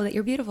don't know that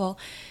you're beautiful,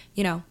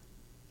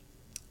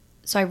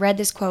 So I read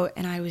this quote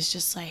and I was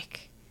just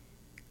like,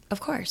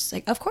 of course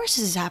this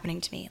is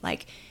happening to me.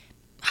 Like,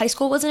 high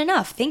school wasn't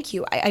enough. Thank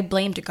you. I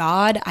blamed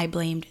God. I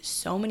blamed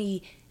so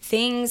many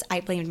things. I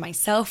blamed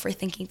myself for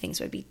thinking things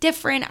would be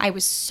different. I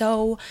was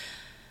so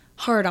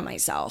hard on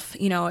myself,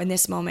 in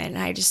this moment.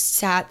 And I just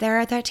sat there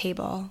at that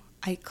table.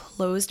 I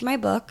closed my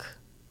book,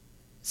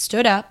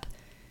 stood up,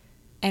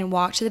 and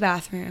walked to the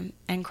bathroom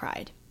and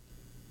cried.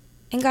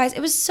 And guys,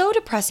 it was so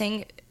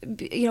depressing,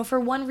 for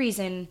one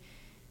reason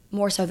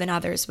more so than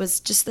others,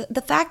 was just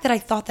the fact that I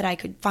thought that I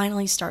could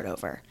finally start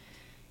over.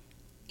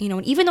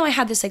 And even though I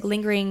had this like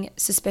lingering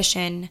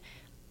suspicion,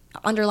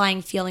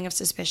 underlying feeling of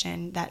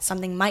suspicion that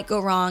something might go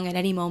wrong at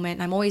any moment,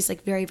 and I'm always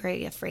like very,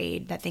 very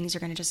afraid that things are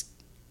going to just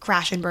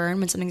crash and burn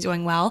when something's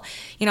going well.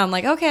 I'm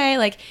like, okay,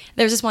 like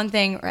there's this one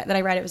thing that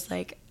I read, it was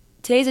like,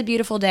 today's a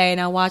beautiful day and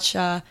I'll watch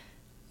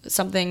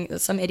some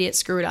idiot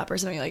screw it up or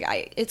something.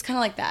 Like it's kind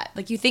of like that.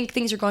 Like, you think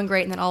things are going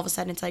great and then all of a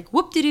sudden it's like,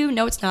 whoop-de-doo,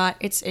 no it's not.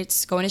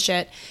 It's going to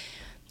shit.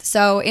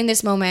 So in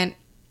this moment,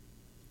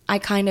 I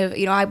kind of,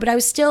 but I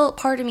was still,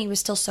 part of me was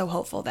still so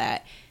hopeful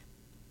that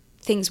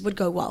things would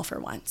go well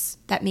for once,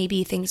 that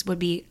maybe things would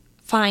be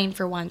fine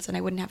for once and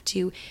I wouldn't have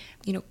to,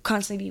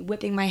 constantly be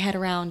whipping my head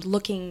around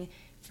looking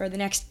for the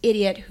next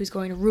idiot who's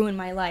going to ruin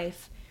my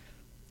life,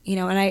 and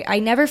I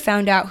never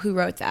found out who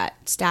wrote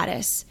that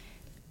status.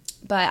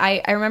 But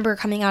I remember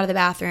coming out of the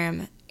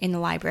bathroom in the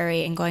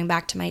library and going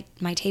back to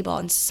my table,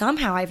 and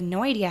somehow, I have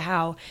no idea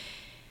how,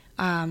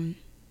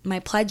 my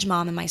pledge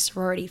mom and my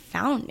sorority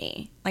found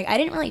me. Like, I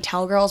didn't really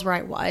tell girls where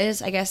I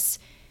was, I guess,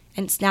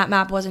 and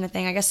SnapMap wasn't a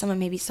thing. I guess someone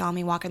maybe saw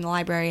me walk in the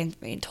library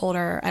and told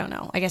her, I don't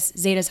know. I guess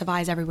Zetas have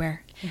eyes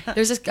everywhere.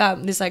 There's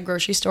this like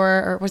grocery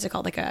store, or what's it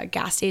called, like a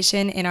gas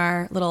station in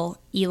our little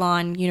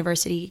Elon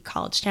University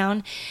college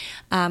town,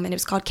 and it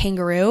was called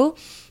Kangaroo.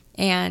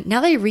 And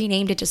now they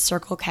renamed it to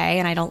Circle K,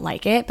 and I don't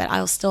like it, but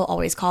I'll still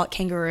always call it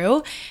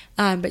Kangaroo.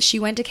 But she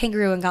went to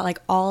Kangaroo and got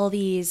like all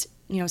these,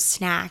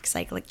 snacks,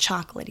 like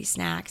chocolatey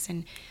snacks,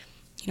 and,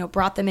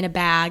 brought them in a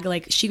bag.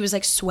 Like, she was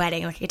like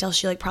sweating. Like, I could tell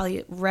she like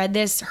probably read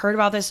this, heard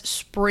about this,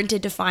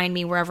 sprinted to find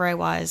me wherever I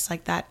was.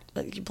 Like that,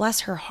 like,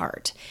 bless her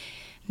heart.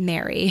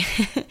 Mary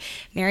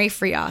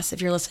Frias,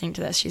 if you're listening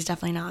to this, she's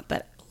definitely not,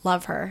 but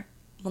love her.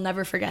 We'll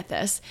never forget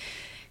this.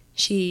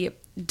 She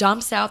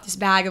dumps out this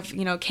bag of,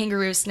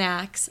 Kangaroo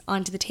snacks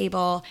onto the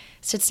table,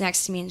 sits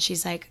next to me, and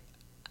she's like,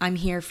 I'm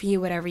here for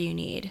you, whatever you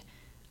need.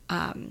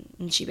 And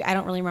I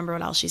don't really remember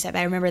what else she said, but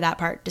I remember that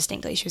part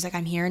distinctly. She was like,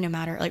 I'm here no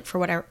matter, like, for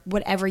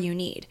whatever you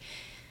need.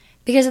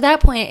 Because at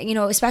that point,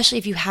 especially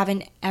if you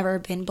haven't ever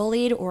been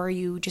bullied, or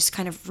you just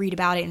kind of read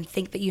about it and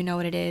think that you know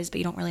what it is, but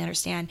you don't really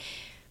understand,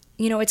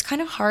 it's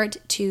kind of hard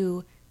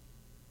to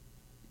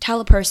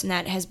tell a person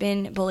that has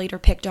been bullied or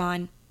picked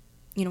on,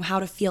 how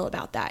to feel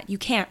about that. You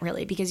can't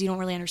really, because you don't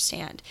really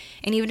understand.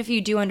 And even if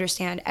you do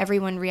understand,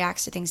 everyone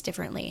reacts to things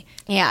differently.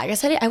 Yeah, I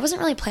guess I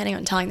wasn't really planning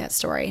on telling that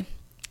story,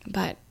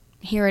 but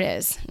here it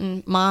is.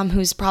 And Mom,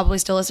 who's probably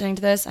still listening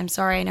to this, I'm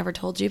sorry I never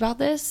told you about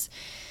this.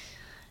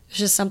 It was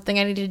just something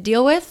I needed to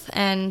deal with.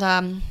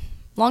 And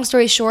long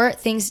story short,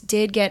 things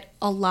did get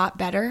a lot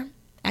better,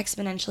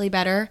 exponentially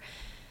better.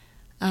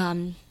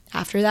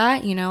 After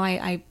that,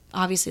 I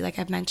obviously, like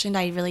I've mentioned,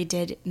 I really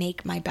did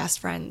make my best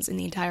friends in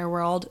the entire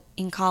world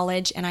in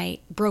college, and I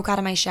broke out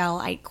of my shell.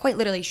 I quite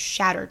literally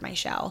shattered my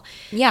shell.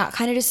 Yeah,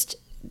 kind of just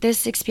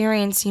this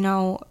experience,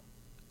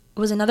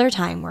 was another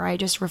time where I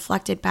just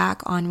reflected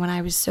back on when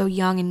I was so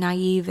young and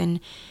naive and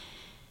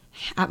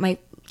at my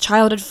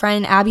childhood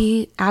friend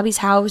Abby's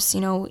house,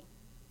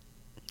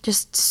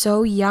 just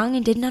so young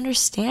and didn't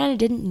understand and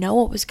didn't know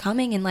what was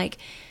coming. And like,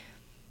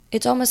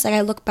 it's almost like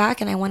I look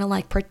back and I want to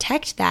like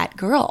protect that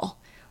girl.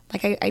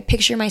 Like I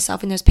picture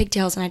myself in those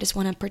pigtails and I just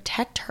want to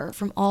protect her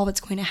from all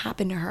that's going to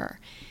happen to her.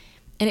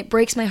 And it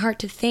breaks my heart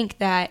to think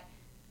that,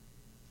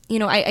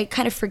 I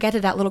kind of forget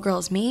that little girl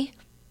is me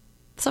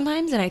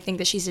sometimes. And I think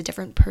that she's a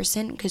different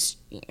person because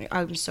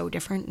I'm so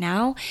different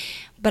now.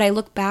 But I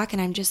look back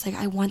and I'm just like,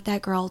 I want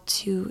that girl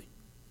to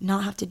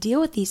not have to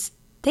deal with these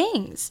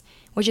things,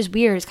 which is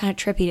weird. It's kind of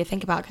trippy to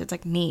think about because it's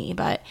like me.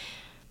 But,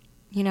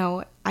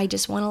 I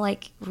just want to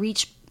like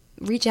reach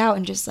out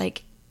and just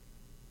like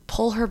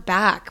pull her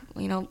back,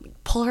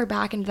 pull her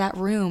back into that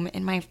room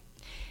in my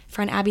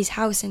friend Abby's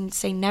house and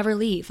say, never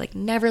leave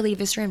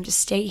this room. Just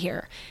stay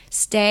here.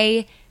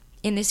 Stay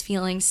in this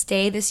feeling.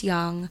 Stay this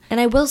young. And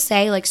I will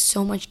say, like,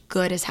 so much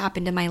good has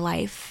happened in my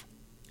life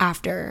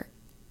after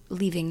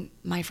leaving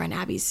my friend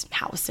Abby's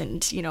house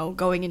and,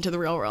 going into the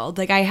real world.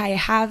 Like, I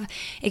have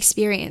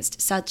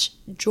experienced such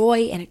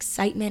joy and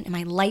excitement, and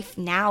my life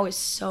now is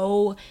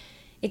so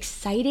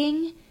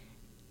exciting.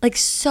 Like,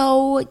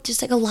 so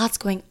just like a lot's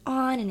going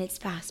on, and it's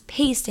fast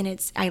paced,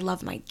 and I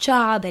love my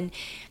job, and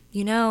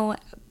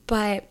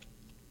but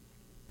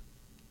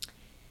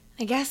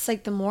I guess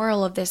like the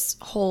moral of this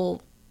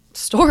whole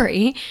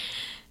story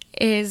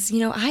is,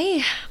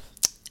 I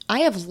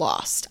have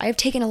lost. I have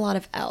taken a lot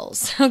of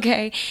L's,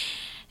 okay?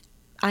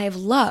 I've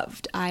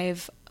loved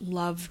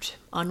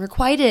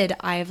unrequited.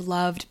 I've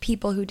loved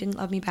people who didn't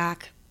love me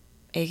back.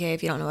 AKA,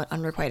 if you don't know what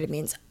unrequited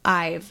means,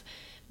 I've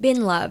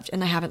been loved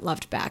and I haven't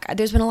loved back.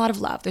 There's been a lot of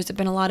love. There's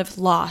been a lot of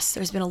loss.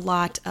 There's been a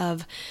lot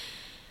of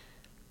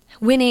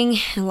winning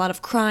and a lot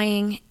of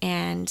crying.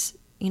 And,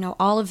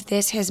 all of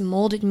this has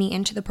molded me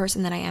into the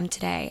person that I am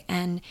today.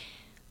 And,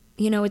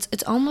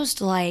 it's almost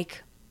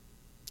like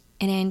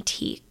an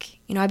antique.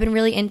 I've been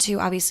really into,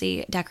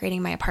 obviously,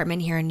 decorating my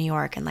apartment here in New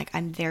York. And, like,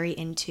 I'm very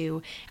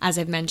into, as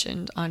I've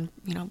mentioned on,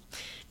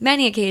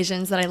 many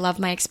occasions, that I love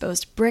my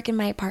exposed brick in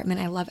my apartment.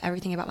 I love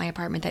everything about my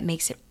apartment that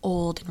makes it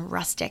old and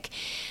rustic.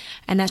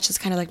 And that's just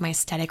kind of like my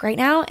aesthetic right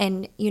now.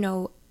 And,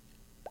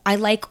 I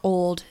like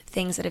old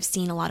things that have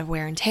seen a lot of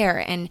wear and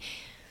tear. And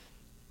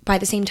by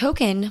the same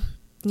token,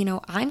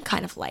 I'm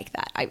kind of like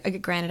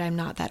that. Granted, I'm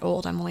not that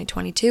old. I'm only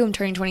 22. I'm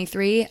turning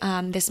 23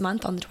 this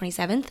month on the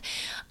 27th,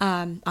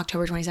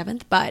 October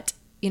 27th. But,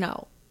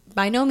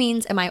 by no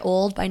means am I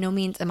old. By no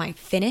means am I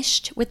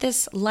finished with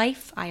this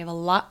life. I have a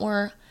lot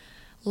more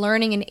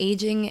learning and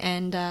aging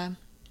and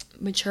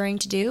maturing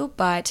to do.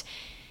 But,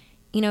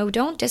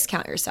 don't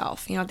discount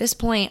yourself. At this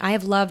point, I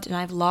have loved and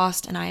I've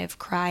lost and I have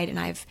cried and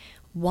I've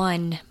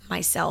won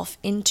myself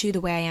into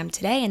the way I am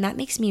today. And that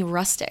makes me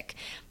rustic.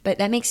 But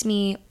that makes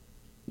me,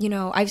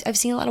 I've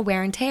seen a lot of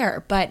wear and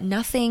tear, but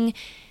nothing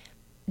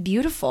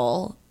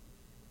beautiful.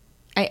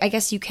 I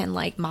guess you can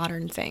like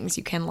modern things.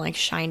 You can like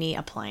shiny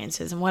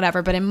appliances and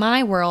whatever. But in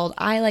my world,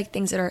 I like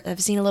things that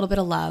have seen a little bit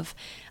of love.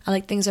 I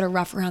like things that are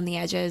rough around the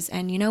edges.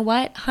 And you know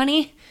what,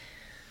 honey?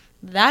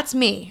 That's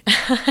me.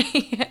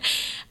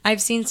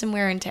 I've seen some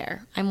wear and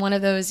tear. I'm one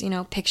of those,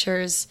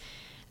 pictures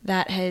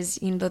that has,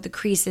 the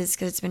creases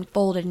because it's been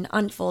folded and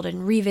unfolded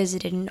and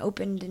revisited and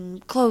opened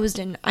and closed.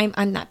 And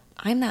I'm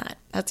that.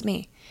 That's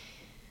me.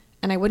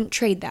 And I wouldn't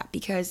trade that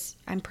because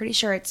I'm pretty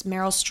sure it's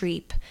Meryl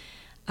Streep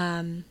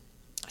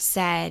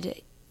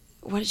said,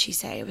 what did she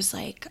say? It was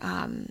like,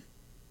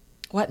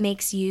 what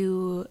makes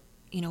you,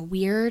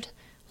 weird?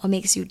 What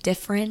makes you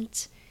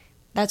different?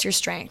 That's your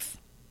strength.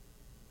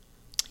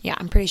 Yeah,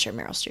 I'm pretty sure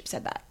Meryl Streep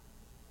said that.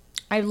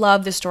 I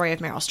love the story of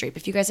Meryl Streep.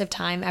 If you guys have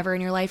time ever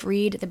in your life,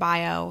 read the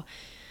bio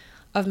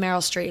of Meryl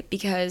Streep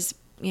because,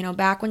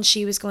 back when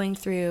she was going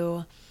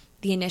through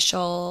the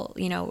initial,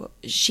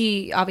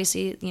 she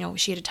obviously,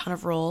 she had a ton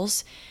of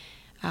roles.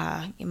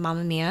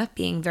 Mamma Mia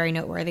being very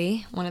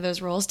noteworthy. One of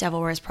those roles,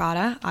 Devil Wears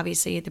Prada.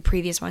 Obviously, the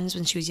previous ones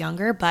when she was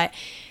younger. But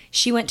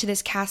she went to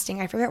this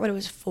casting. I forget what it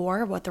was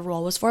for, what the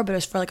role was for, but it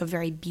was for like a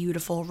very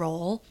beautiful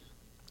role.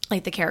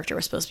 Like the character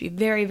was supposed to be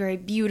very, very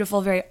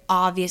beautiful, very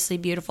obviously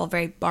beautiful,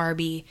 very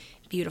Barbie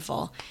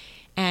beautiful.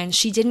 And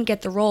she didn't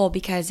get the role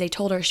because they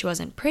told her she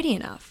wasn't pretty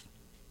enough.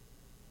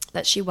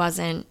 That she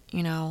wasn't,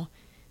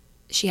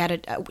 she had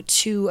a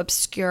too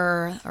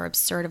obscure or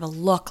absurd of a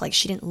look. Like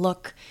she didn't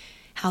look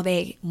how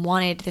they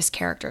wanted this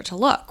character to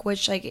look,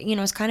 which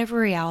is kind of a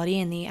reality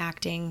in the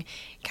acting,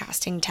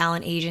 casting,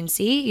 talent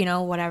agency,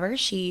 whatever.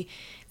 She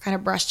kind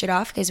of brushed it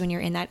off because when you're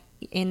in that,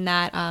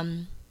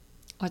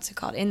 what's it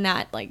called? In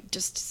that like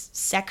just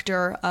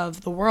sector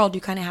of the world,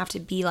 you kind of have to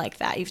be like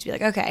that. You have to be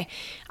like, okay,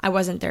 I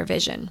wasn't their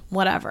vision,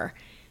 whatever.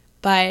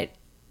 But,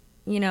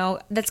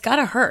 that's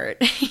gotta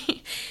hurt.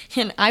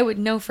 And I would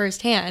know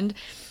firsthand,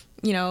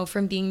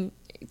 from being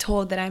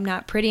told that I'm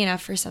not pretty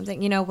enough for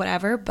something,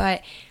 whatever.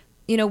 But,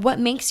 what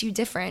makes you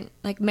different?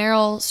 Like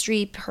Meryl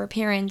Streep, her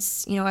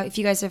appearance, if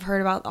you guys have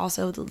heard about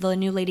also the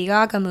new Lady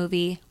Gaga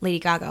movie,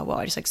 well,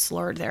 I just like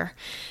slurred there.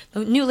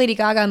 The new Lady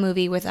Gaga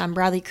movie with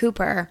Bradley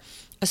Cooper,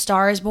 A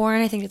Star is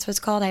Born, I think that's what it's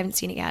called. I haven't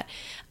seen it yet.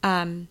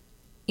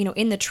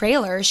 In the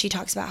trailer, she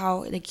talks about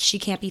how like she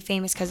can't be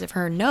famous because of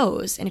her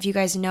nose. And if you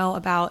guys know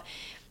about,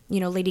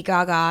 Lady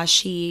Gaga,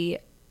 she,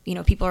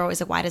 people are always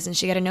like, why doesn't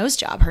she get a nose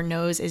job? Her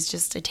nose is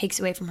just, it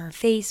takes away from her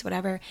face,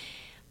 whatever.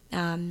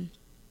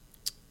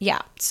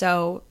 Yeah,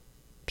 so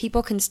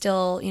people can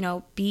still,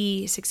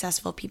 be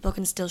successful. People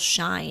can still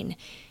shine,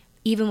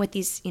 even with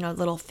these,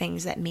 little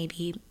things that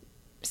maybe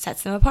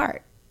sets them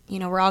apart.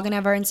 We're all going to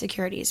have our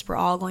insecurities. We're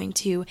all going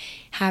to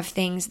have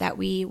things that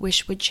we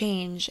wish would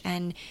change.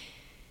 And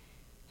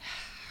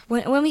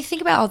when we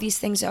think about all these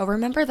things, though,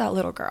 remember that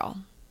little girl.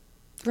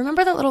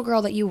 Remember that little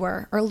girl that you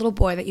were, or a little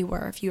boy that you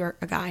were, if you were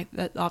a guy,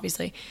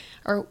 obviously,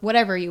 or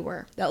whatever you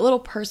were, that little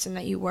person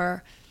that you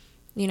were.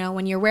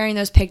 When you're wearing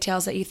those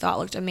pigtails that you thought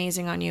looked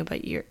amazing on you,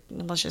 but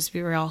let's just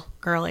be real,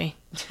 girly.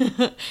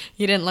 You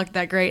didn't look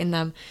that great in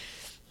them.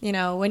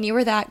 When you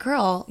were that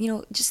girl,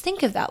 just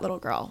think of that little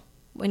girl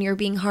when you're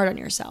being hard on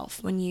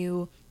yourself, when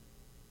you're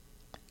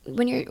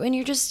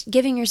just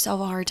giving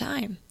yourself a hard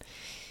time.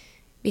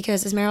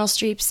 Because as Meryl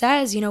Streep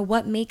says,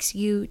 what makes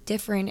you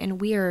different and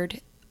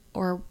weird,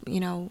 or,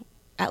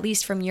 at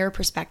least from your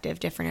perspective,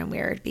 different and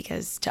weird,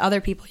 because to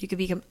other people,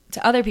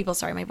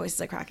 sorry, my voice is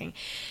like cracking.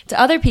 To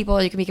other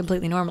people, you can be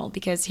completely normal,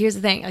 because here's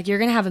the thing, like you're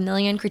going to have a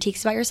million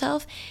critiques about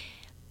yourself,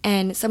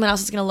 and someone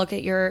else is going to look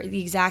at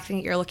the exact thing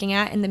that you're looking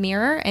at in the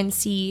mirror and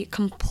see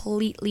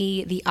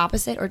completely the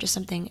opposite, or just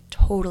something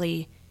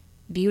totally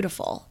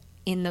beautiful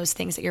in those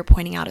things that you're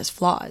pointing out as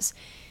flaws.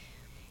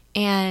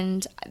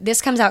 And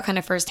this comes out kind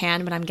of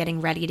firsthand when I'm getting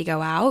ready to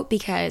go out,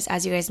 because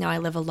as you guys know, I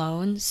live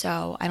alone,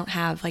 so I don't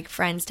have like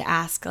friends to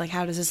ask like,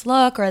 how does this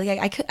look? Or like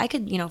I could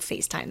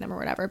FaceTime them or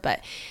whatever,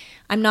 but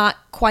I'm not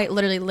quite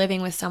literally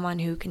living with someone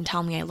who can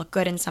tell me I look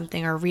good in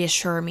something or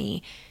reassure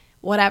me,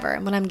 whatever.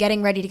 And when I'm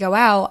getting ready to go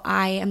out,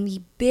 I am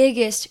the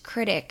biggest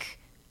critic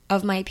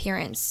of my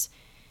appearance.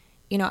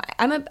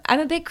 I'm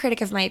a big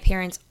critic of my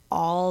appearance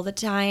all the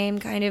time,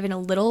 kind of in a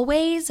little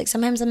ways. Like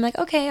sometimes I'm like,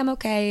 okay, I'm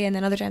okay. And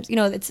then other times,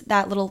 it's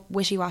that little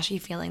wishy-washy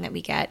feeling that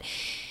we get.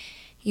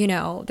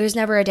 There's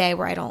never a day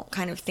where I don't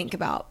kind of think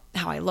about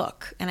how I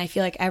look. And I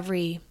feel like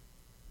a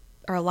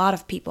lot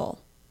of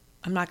people,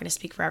 I'm not going to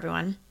speak for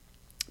everyone,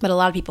 but a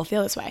lot of people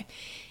feel this way.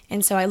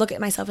 And so I look at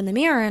myself in the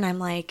mirror and I'm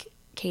like,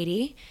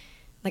 Katie,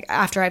 like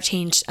after I've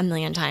changed a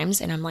million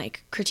times and I'm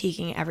like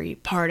critiquing every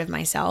part of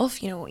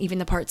myself, even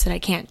the parts that I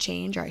can't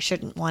change or I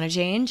shouldn't want to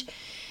change.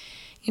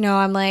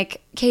 I'm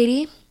like,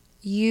 Katie,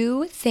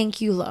 you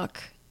think you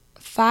look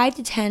 5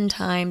 to 10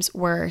 times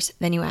worse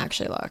than you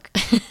actually look.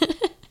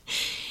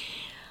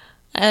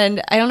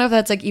 And I don't know if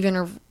that's like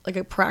even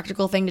a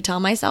practical thing to tell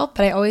myself,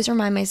 but I always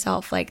remind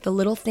myself like the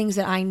little things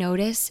that I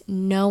notice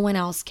no one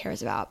else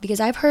cares about. Because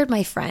I've heard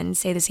my friends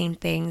say the same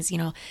things,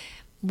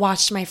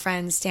 watched my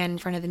friends stand in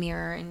front of the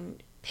mirror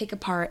and pick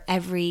apart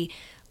every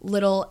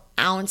little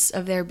ounce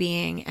of their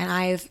being. And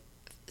I've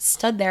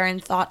stood there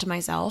and thought to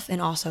myself,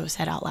 and also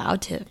said out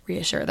loud to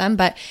reassure them,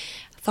 but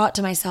thought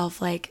to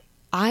myself, like,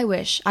 I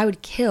wish I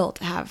would kill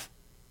to have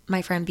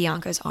my friend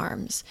Bianca's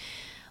arms,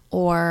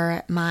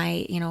 or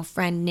my,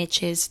 friend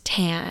Nich's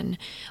tan,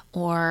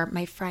 or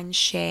my friend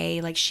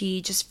Shay. Like,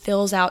 she just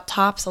fills out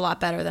tops a lot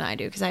better than I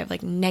do because I have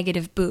like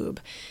negative boob.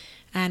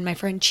 And my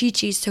friend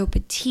Chi-Chi's so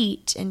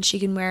petite and she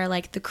can wear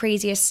like the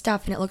craziest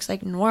stuff and it looks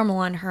like normal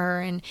on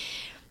her. And,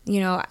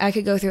 I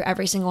could go through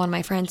every single one of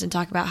my friends and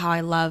talk about how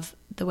I love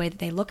the way that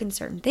they look in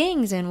certain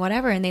things and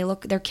whatever, and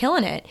they're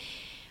killing it.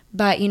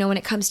 But, when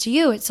it comes to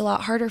you, it's a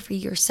lot harder for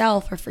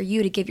yourself or for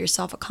you to give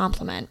yourself a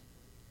compliment.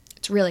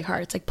 It's really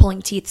hard. It's like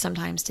pulling teeth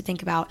sometimes to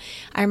think about.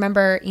 I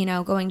remember,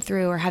 going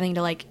through or having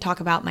to like talk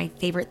about my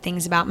favorite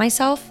things about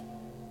myself.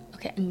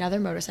 Okay, another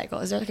motorcycle.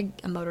 Is there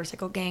like a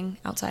motorcycle gang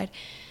outside?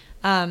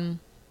 I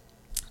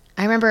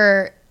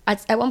remember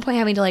at one point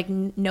having to like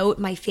note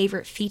my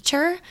favorite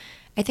feature.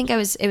 I think it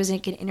was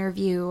like an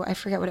interview. I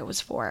forget what it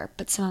was for,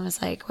 but someone was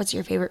like, "What's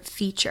your favorite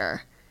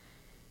feature?"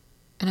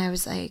 And I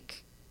was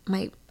like,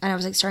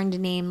 starting to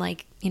name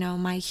like,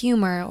 my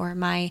humor or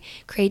my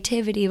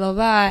creativity, blah,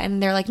 blah.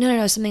 And they're like,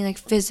 no, something like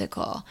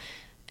physical.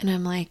 And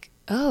I'm like,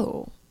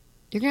 oh,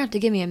 you're gonna have to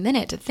give me a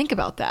minute to think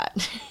about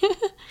that.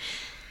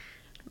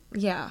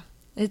 Yeah,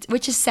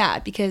 which is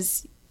sad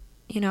because,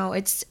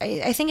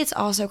 I think it's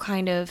also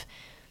kind of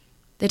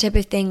the type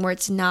of thing where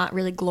it's not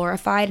really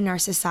glorified in our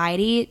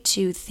society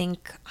to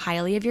think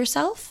highly of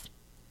yourself.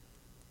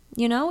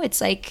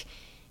 It's like,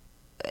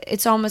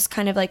 it's almost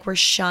kind of like we're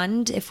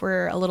shunned if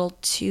we're a little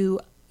too,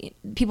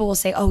 people will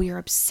say, oh, you're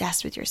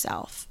obsessed with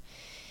yourself.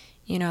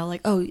 Like,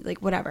 oh,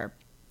 like whatever.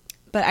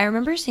 But I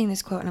remember seeing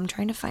this quote and I'm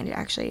trying to find it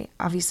actually.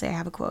 Obviously I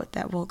have a quote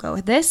that will go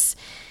with this.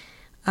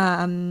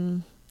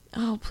 Oh,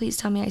 please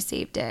tell me I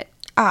saved it.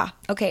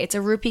 Okay, it's a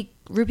Rupi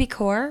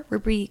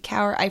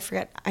Kaur. I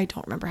forget. I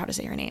don't remember how to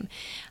say her name.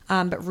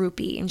 But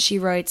Rupi, and she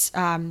writes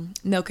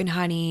Milk and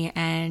Honey,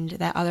 and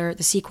the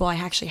sequel. I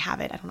actually have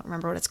it. I don't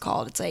remember what it's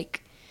called. It's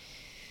like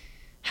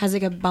has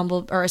like a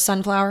bumble or a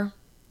sunflower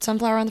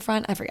on the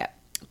front. I forget.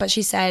 But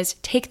she says,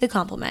 "Take the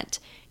compliment.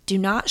 Do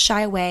not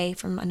shy away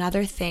from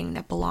another thing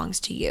that belongs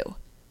to you."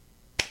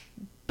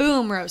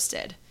 Boom,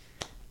 roasted.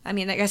 I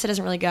mean, I guess it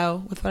doesn't really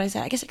go with what I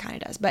said. I guess it kind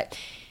of does. But,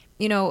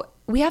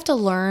 we have to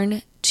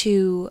learn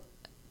to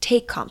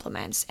take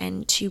compliments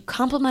and to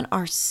compliment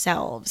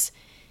ourselves.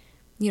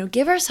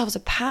 Give ourselves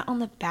a pat on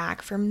the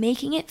back for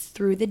making it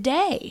through the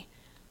day.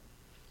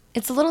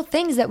 It's the little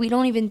things that we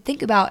don't even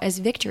think about as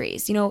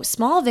victories.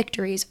 Small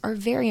victories are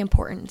very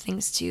important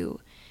things to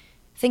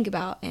think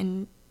about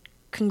and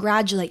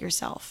congratulate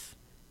yourself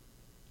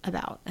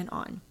about and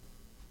on.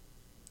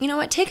 You know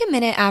what? Take a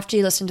minute after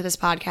you listen to this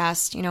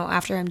podcast,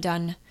 after I'm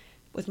done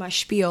with my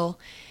spiel,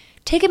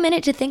 take a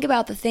minute to think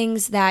about the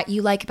things that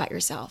you like about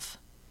yourself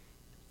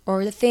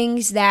or the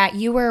things that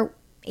you were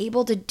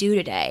able to do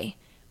today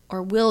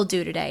or will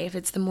do today if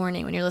it's the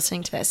morning when you're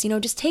listening to this.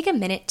 Just take a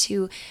minute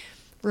to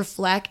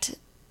reflect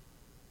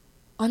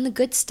on the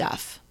good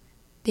stuff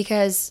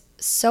because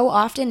so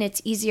often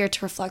it's easier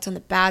to reflect on the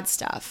bad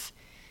stuff,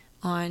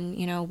 on,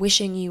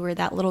 wishing you were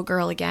that little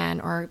girl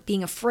again or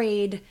being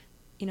afraid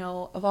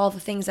of all the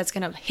things that's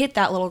going to hit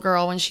that little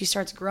girl when she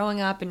starts growing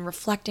up and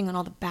reflecting on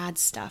all the bad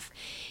stuff.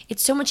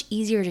 It's so much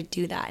easier to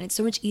do that. And it's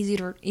so much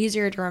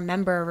easier to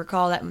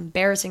recall that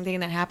embarrassing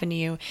thing that happened to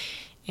you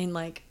in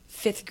like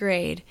 5th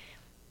grade.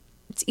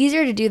 It's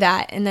easier to do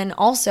that. And then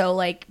also,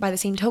 like, by the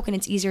same token,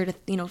 it's easier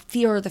to,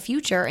 fear the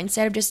future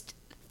instead of just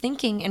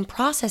thinking and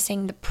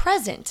processing the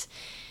present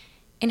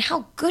and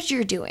how good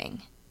you're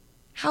doing.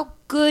 How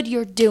good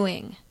you're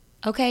doing.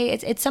 Okay?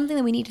 It's something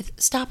that we need to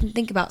stop and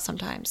think about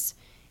sometimes.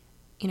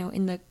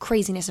 In the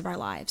craziness of our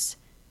lives.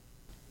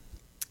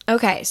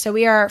 Okay, so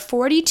we are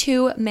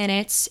 42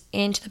 minutes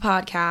into the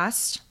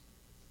podcast.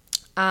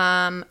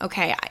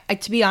 Okay,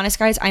 to be honest,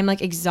 guys, I'm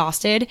like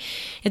exhausted.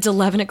 It's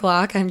 11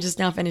 o'clock. I'm just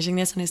now finishing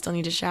this and I still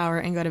need to shower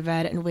and go to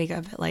bed and wake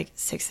up at like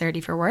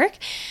 6:30 for work.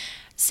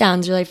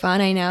 Sounds really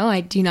fun, I know.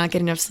 I do not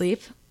get enough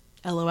sleep.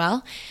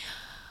 LOL.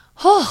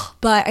 Oh,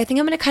 but I think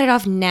I'm going to cut it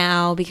off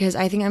now because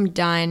I think I'm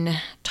done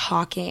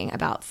talking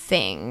about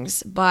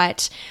things.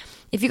 But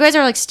if you guys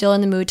are like still in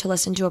the mood to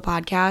listen to a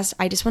podcast,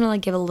 I just want to like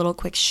give a little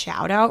quick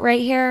shout out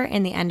right here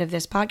in the end of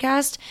this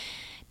podcast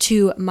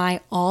to my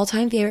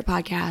all-time favorite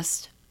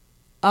podcast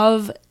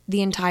of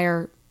the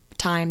entire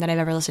time that I've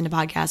ever listened to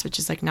podcasts, which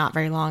is like not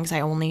very long because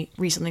I only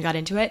recently got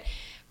into it.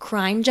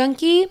 Crime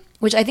Junkie,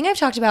 which I think I've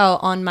talked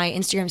about on my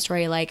Instagram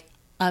story like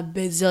a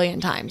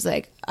bazillion times.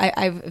 Like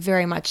I've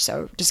very much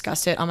so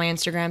discussed it on my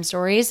Instagram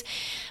stories.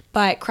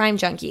 But Crime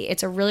Junkie,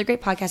 it's a really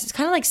great podcast. It's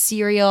kind of like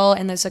Serial,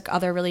 and there's like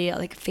other really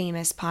like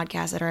famous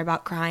podcasts that are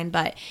about crime,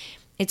 but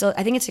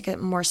I think it's like a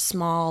more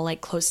small,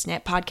 like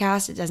close-knit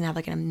podcast. It doesn't have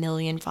like 1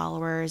 million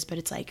followers, but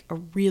it's like a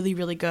really,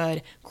 really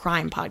good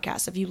crime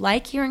podcast. So if you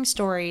like hearing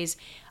stories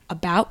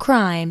about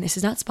crime, this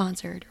is not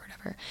sponsored or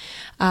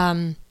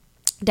whatever,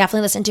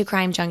 definitely listen to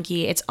Crime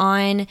Junkie.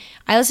 I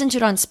listen to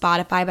it on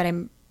Spotify, but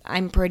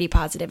I'm pretty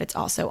positive it's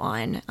also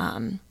on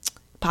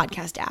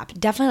podcast app.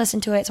 Definitely listen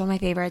to it. It's one of my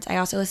favorites. I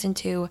also listen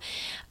to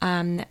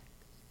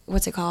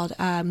what's it called?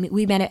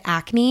 We Met at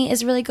Acme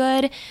is really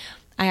good.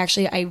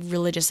 I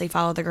religiously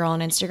follow the girl on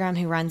Instagram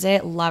who runs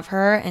it. Love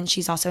her. And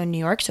she's also in New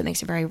York, so it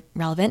makes it very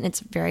relevant. It's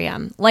very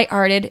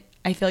lighthearted.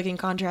 I feel like in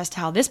contrast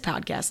to how this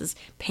podcast is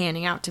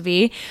panning out to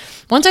be.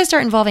 Once I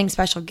start involving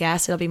special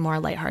guests, it'll be more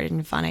lighthearted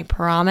and fun, I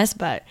promise.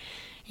 But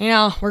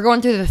we're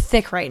going through the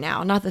thick right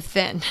now, not the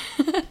thin.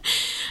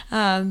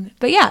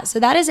 But yeah, so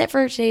that is it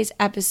for today's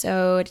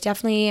episode.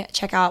 Definitely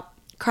check out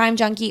Crime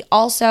Junkie.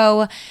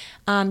 Also,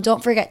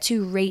 don't forget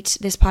to rate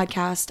this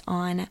podcast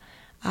on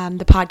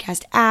the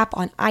podcast app,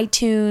 on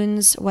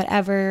iTunes,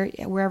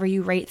 wherever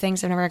you rate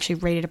things. I've never actually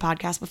rated a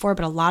podcast before,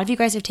 but a lot of you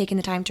guys have taken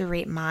the time to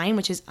rate mine,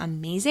 which is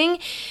amazing.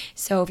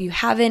 So if you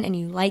haven't and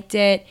you liked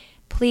it,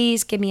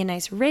 please give me a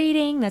nice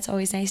rating. That's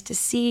always nice to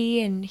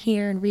see and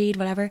hear and read,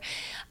 whatever.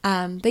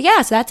 But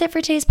yeah, so that's it for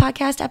today's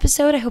podcast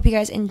episode. I hope you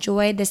guys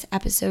enjoyed this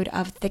episode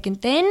of Thick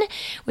and Thin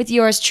with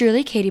yours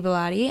truly, Katie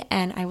Bellotti,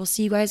 and I will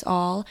see you guys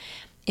all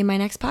in my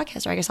next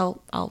podcast, or I guess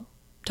I'll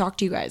talk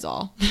to you guys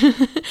all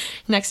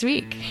next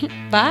week.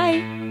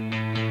 Bye.